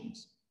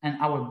emotions, and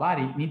our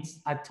body needs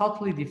a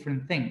totally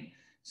different thing.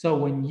 So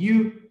when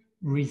you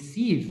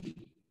receive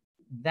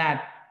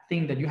that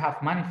thing that you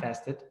have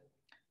manifested,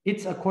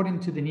 it's according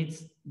to the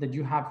needs that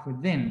you have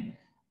within.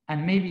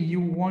 And maybe you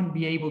won't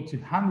be able to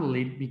handle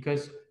it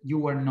because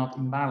you are not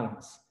in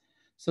balance.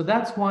 So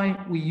that's why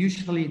we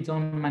usually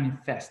don't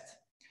manifest.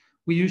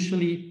 We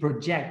usually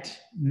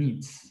project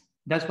needs.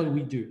 That's what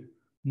we do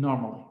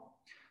normally.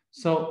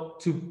 So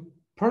to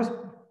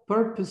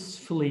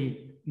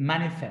purposefully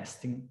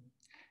manifesting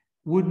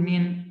would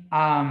mean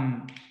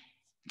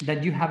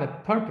that you have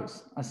a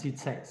purpose, as it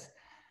says.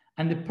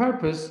 And the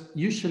purpose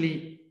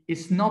usually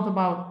is not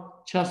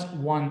about just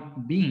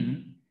one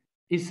being,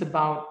 it's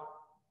about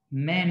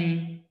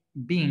many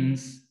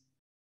beings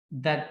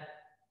that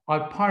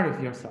are part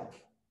of yourself.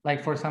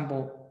 Like, for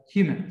example,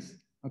 humans.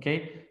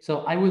 Okay, so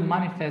I will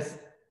manifest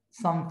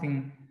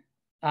something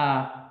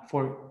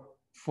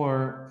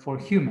for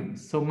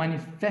humans. So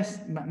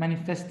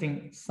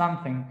manifesting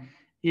something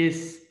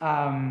is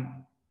when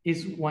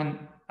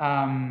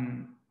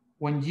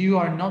you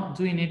are not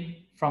doing it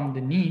from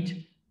the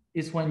need,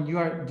 is when you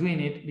are doing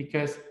it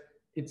because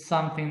it's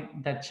something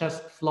that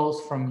just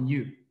flows from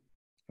you.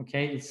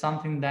 Okay, it's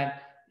something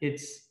that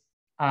it's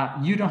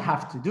you don't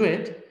have to do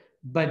it,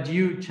 but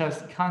you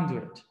just can't do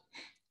it.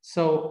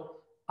 So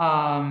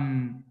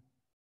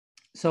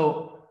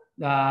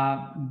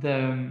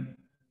the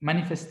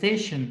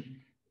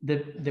manifestation,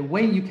 the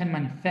way you can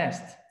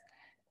manifest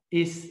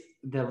is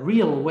the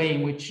real way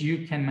in which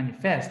you can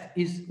manifest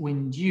is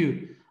when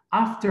you,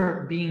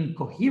 after being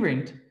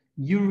coherent,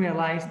 you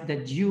realize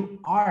that you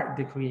are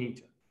the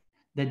creator,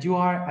 that you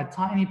are a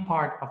tiny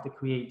part of the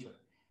creator.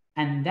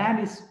 And that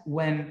is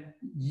when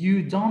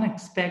you don't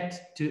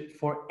expect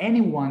for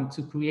anyone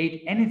to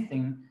create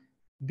anything,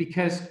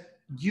 because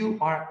you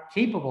are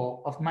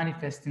capable of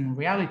manifesting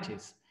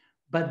realities.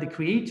 But the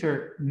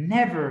creator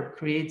never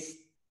creates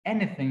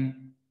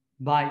anything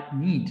by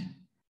need.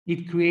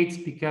 It creates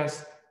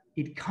because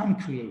it can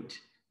create,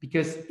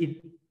 because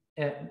it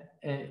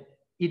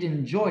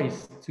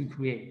enjoys to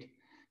create.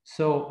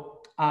 So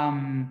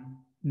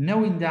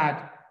knowing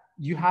that,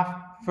 you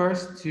have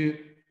first to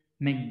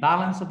make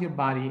balance of your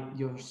body,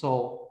 your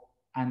soul,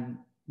 and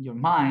your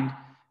mind,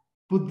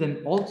 put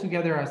them all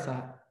together as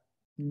a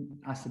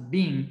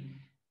being.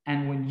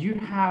 And when you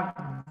have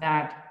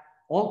that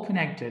all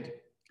connected,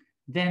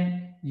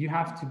 then you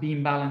have to be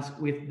in balance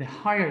with the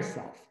higher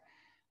self.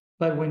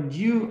 But when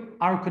you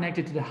are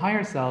connected to the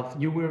higher self,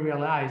 you will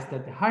realize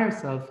that the higher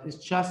self is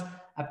just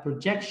a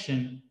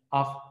projection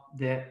of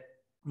the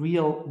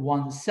real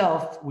one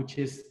self, which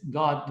is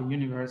God, the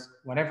universe,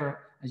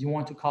 whatever as you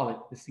want to call it,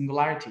 the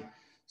singularity.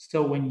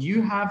 So when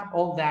you have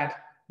all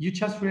that, you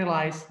just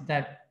realize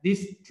that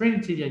this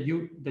trinity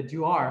that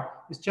you are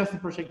is just a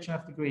projection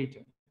of the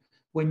creator.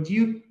 When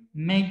you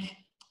make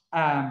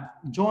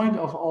joint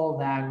of all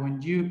that,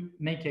 when you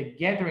make a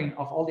gathering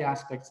of all the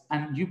aspects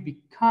and you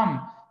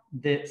become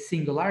the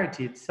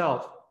singularity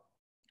itself,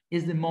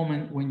 is the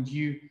moment when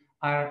you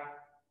are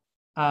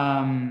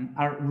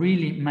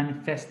really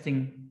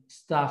manifesting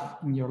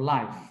stuff in your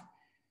life,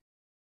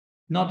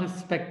 not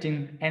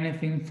expecting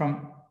anything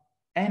from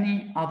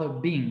any other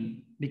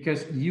being,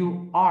 because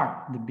you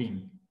are the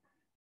being.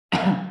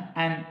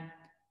 And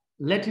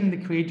letting the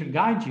creator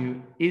guide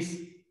you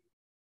is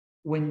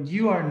when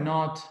you are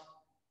not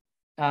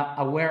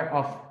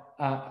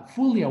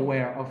fully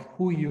aware of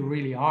who you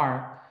really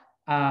are.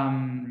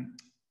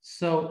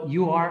 So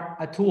you are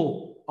a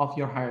tool of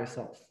your higher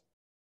self.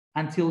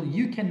 Until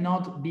you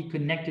cannot be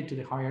connected to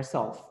the higher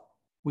self,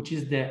 which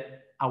is the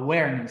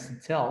awareness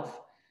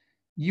itself,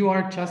 you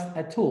are just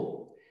a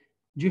tool.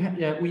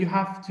 You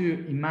have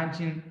to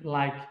imagine,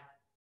 like,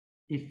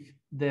 if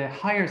the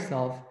higher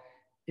self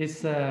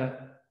is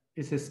a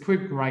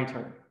script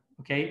writer,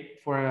 okay,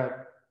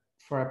 for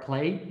a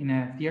play in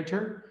a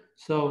theater.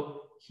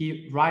 So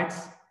he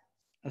writes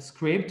a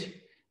script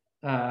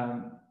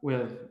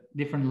with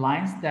different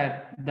lines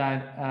that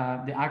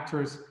the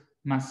actors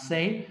must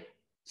say.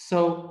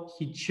 So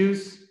he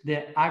chooses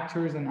the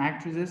actors and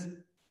actresses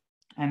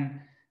and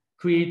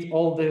create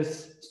all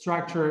this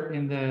structure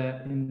in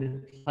the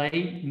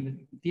play, in the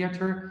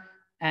theater,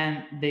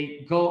 and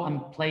they go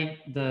and play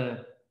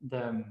the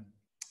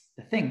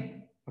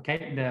thing,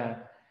 okay, the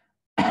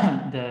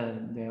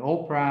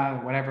opera,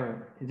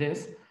 whatever it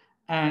is.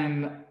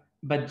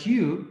 But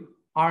you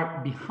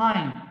are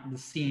behind the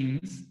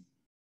scenes,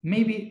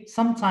 maybe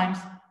sometimes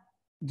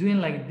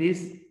doing like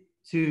this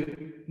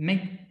to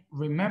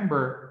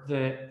remember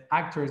the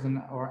actors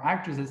or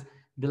actresses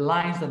the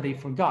lines that they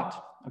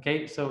forgot.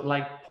 Okay, so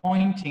like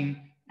pointing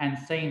and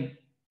saying,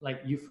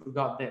 like, you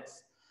forgot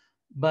this,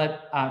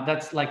 but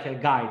that's like a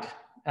guide.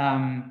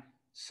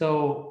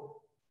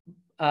 So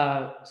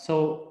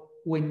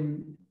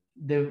when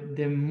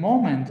the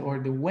moment or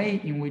the way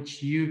in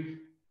which you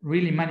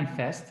really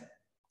manifest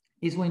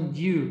is when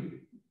you,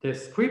 the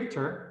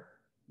scripter,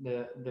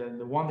 the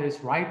one that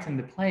is writing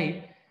the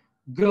play,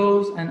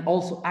 goes and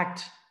also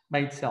act by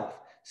itself.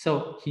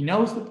 So he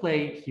knows the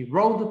play, he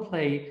wrote the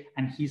play,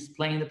 and he's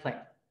playing the play.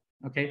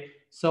 Okay,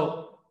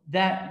 so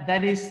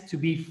that is to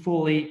be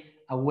fully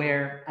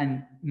aware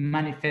and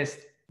manifest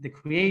the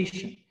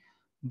creation.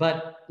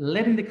 But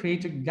letting the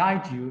creator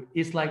guide you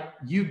is like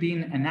you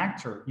being an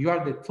actor. You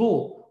are the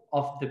tool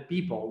of the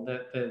people,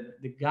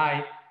 the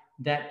guy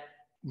that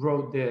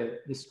wrote the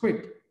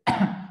script.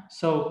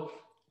 So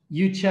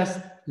you just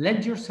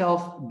let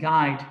yourself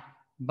guide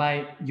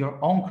by your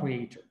own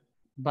creator,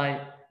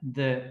 by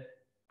the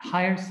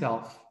higher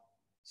self,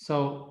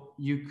 so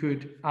you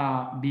could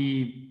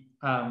be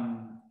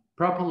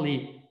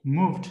properly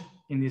moved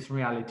in this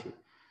reality.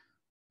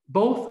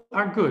 Both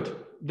are good.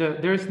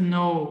 There's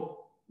no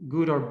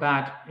good or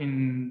bad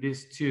in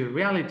these two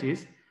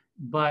realities,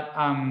 but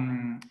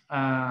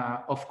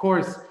of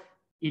course,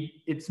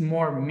 it's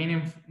more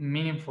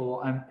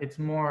meaningful, and it's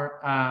more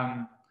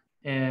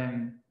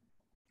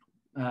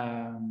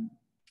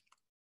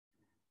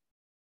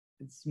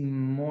it's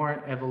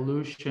more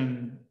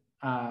evolution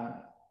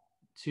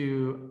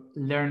to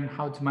learn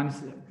how to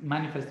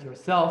manifest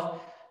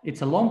yourself.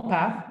 It's a long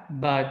path,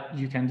 but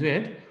you can do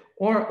it.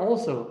 Or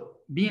also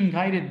being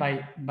guided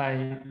by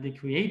the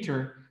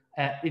creator,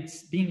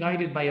 it's being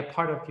guided by a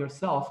part of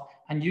yourself,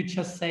 and you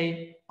just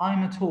say,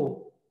 I'm a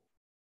tool.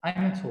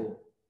 I'm a tool.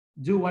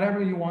 Do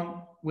whatever you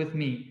want with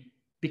me,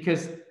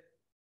 because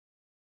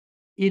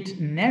it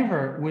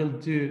never will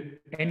do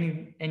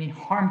any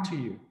harm to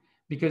you,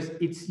 because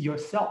it's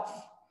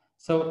yourself.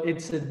 So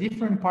it's a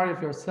different part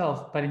of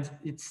yourself, but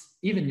it's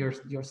even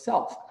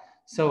yourself.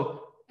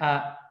 So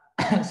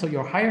so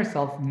your higher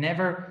self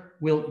never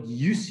will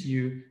use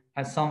you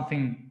as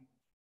something,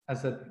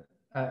 as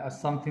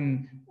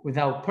something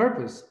without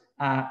purpose.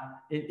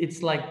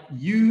 It's like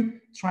you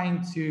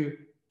trying to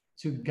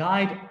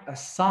guide a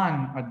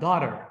son or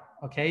daughter.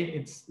 Okay,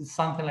 it's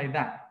something like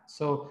that.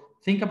 So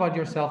think about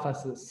yourself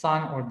as a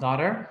son or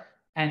daughter,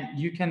 and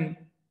you can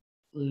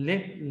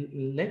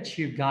let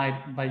you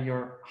guide by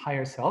your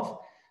higher self,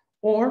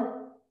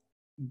 or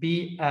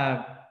be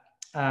a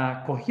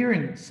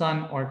coherent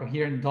son or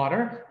coherent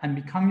daughter and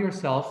become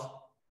yourself,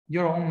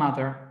 your own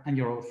mother and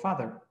your own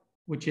father,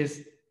 which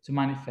is to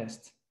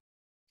manifest.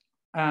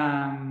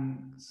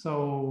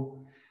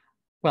 So,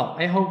 well,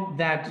 I hope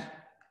that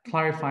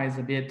clarifies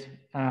a bit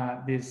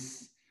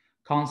these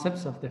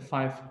concepts of the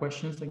 5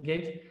 questions I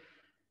gave.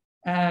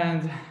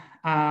 And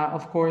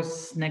of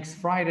course, next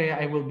Friday,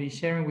 I will be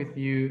sharing with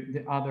you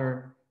the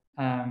other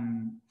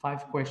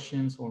 5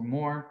 questions or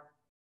more,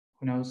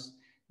 who knows,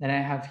 that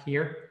I have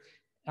here.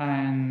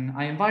 And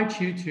I invite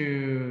you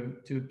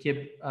to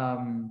keep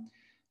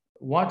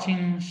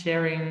watching,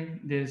 sharing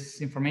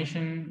this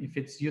information if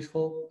it's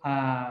useful,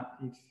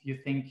 if you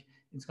think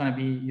it's going to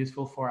be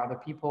useful for other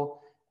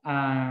people.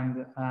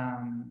 And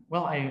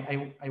well,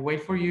 I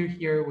wait for you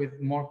here with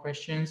more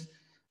questions.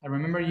 I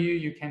remember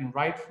you can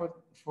write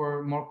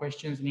for more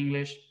questions in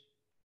English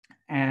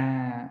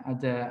at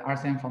the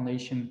RCM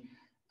Foundation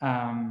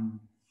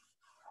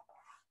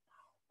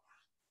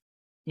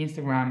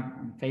Instagram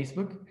and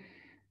Facebook.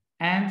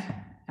 And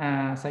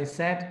as I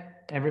said,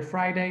 every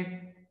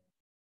Friday,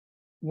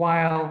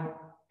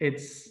 while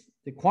it's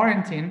the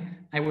quarantine,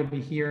 I will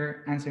be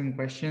here answering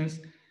questions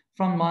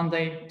from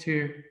Monday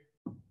to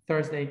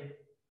Thursday.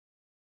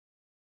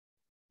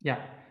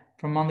 Yeah,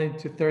 from Monday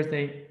to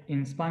Thursday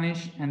in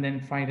Spanish, and then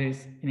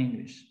Fridays in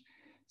English.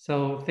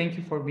 So thank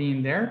you for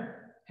being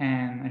there,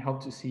 and I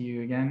hope to see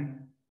you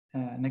again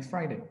next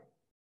Friday.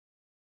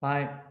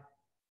 Bye.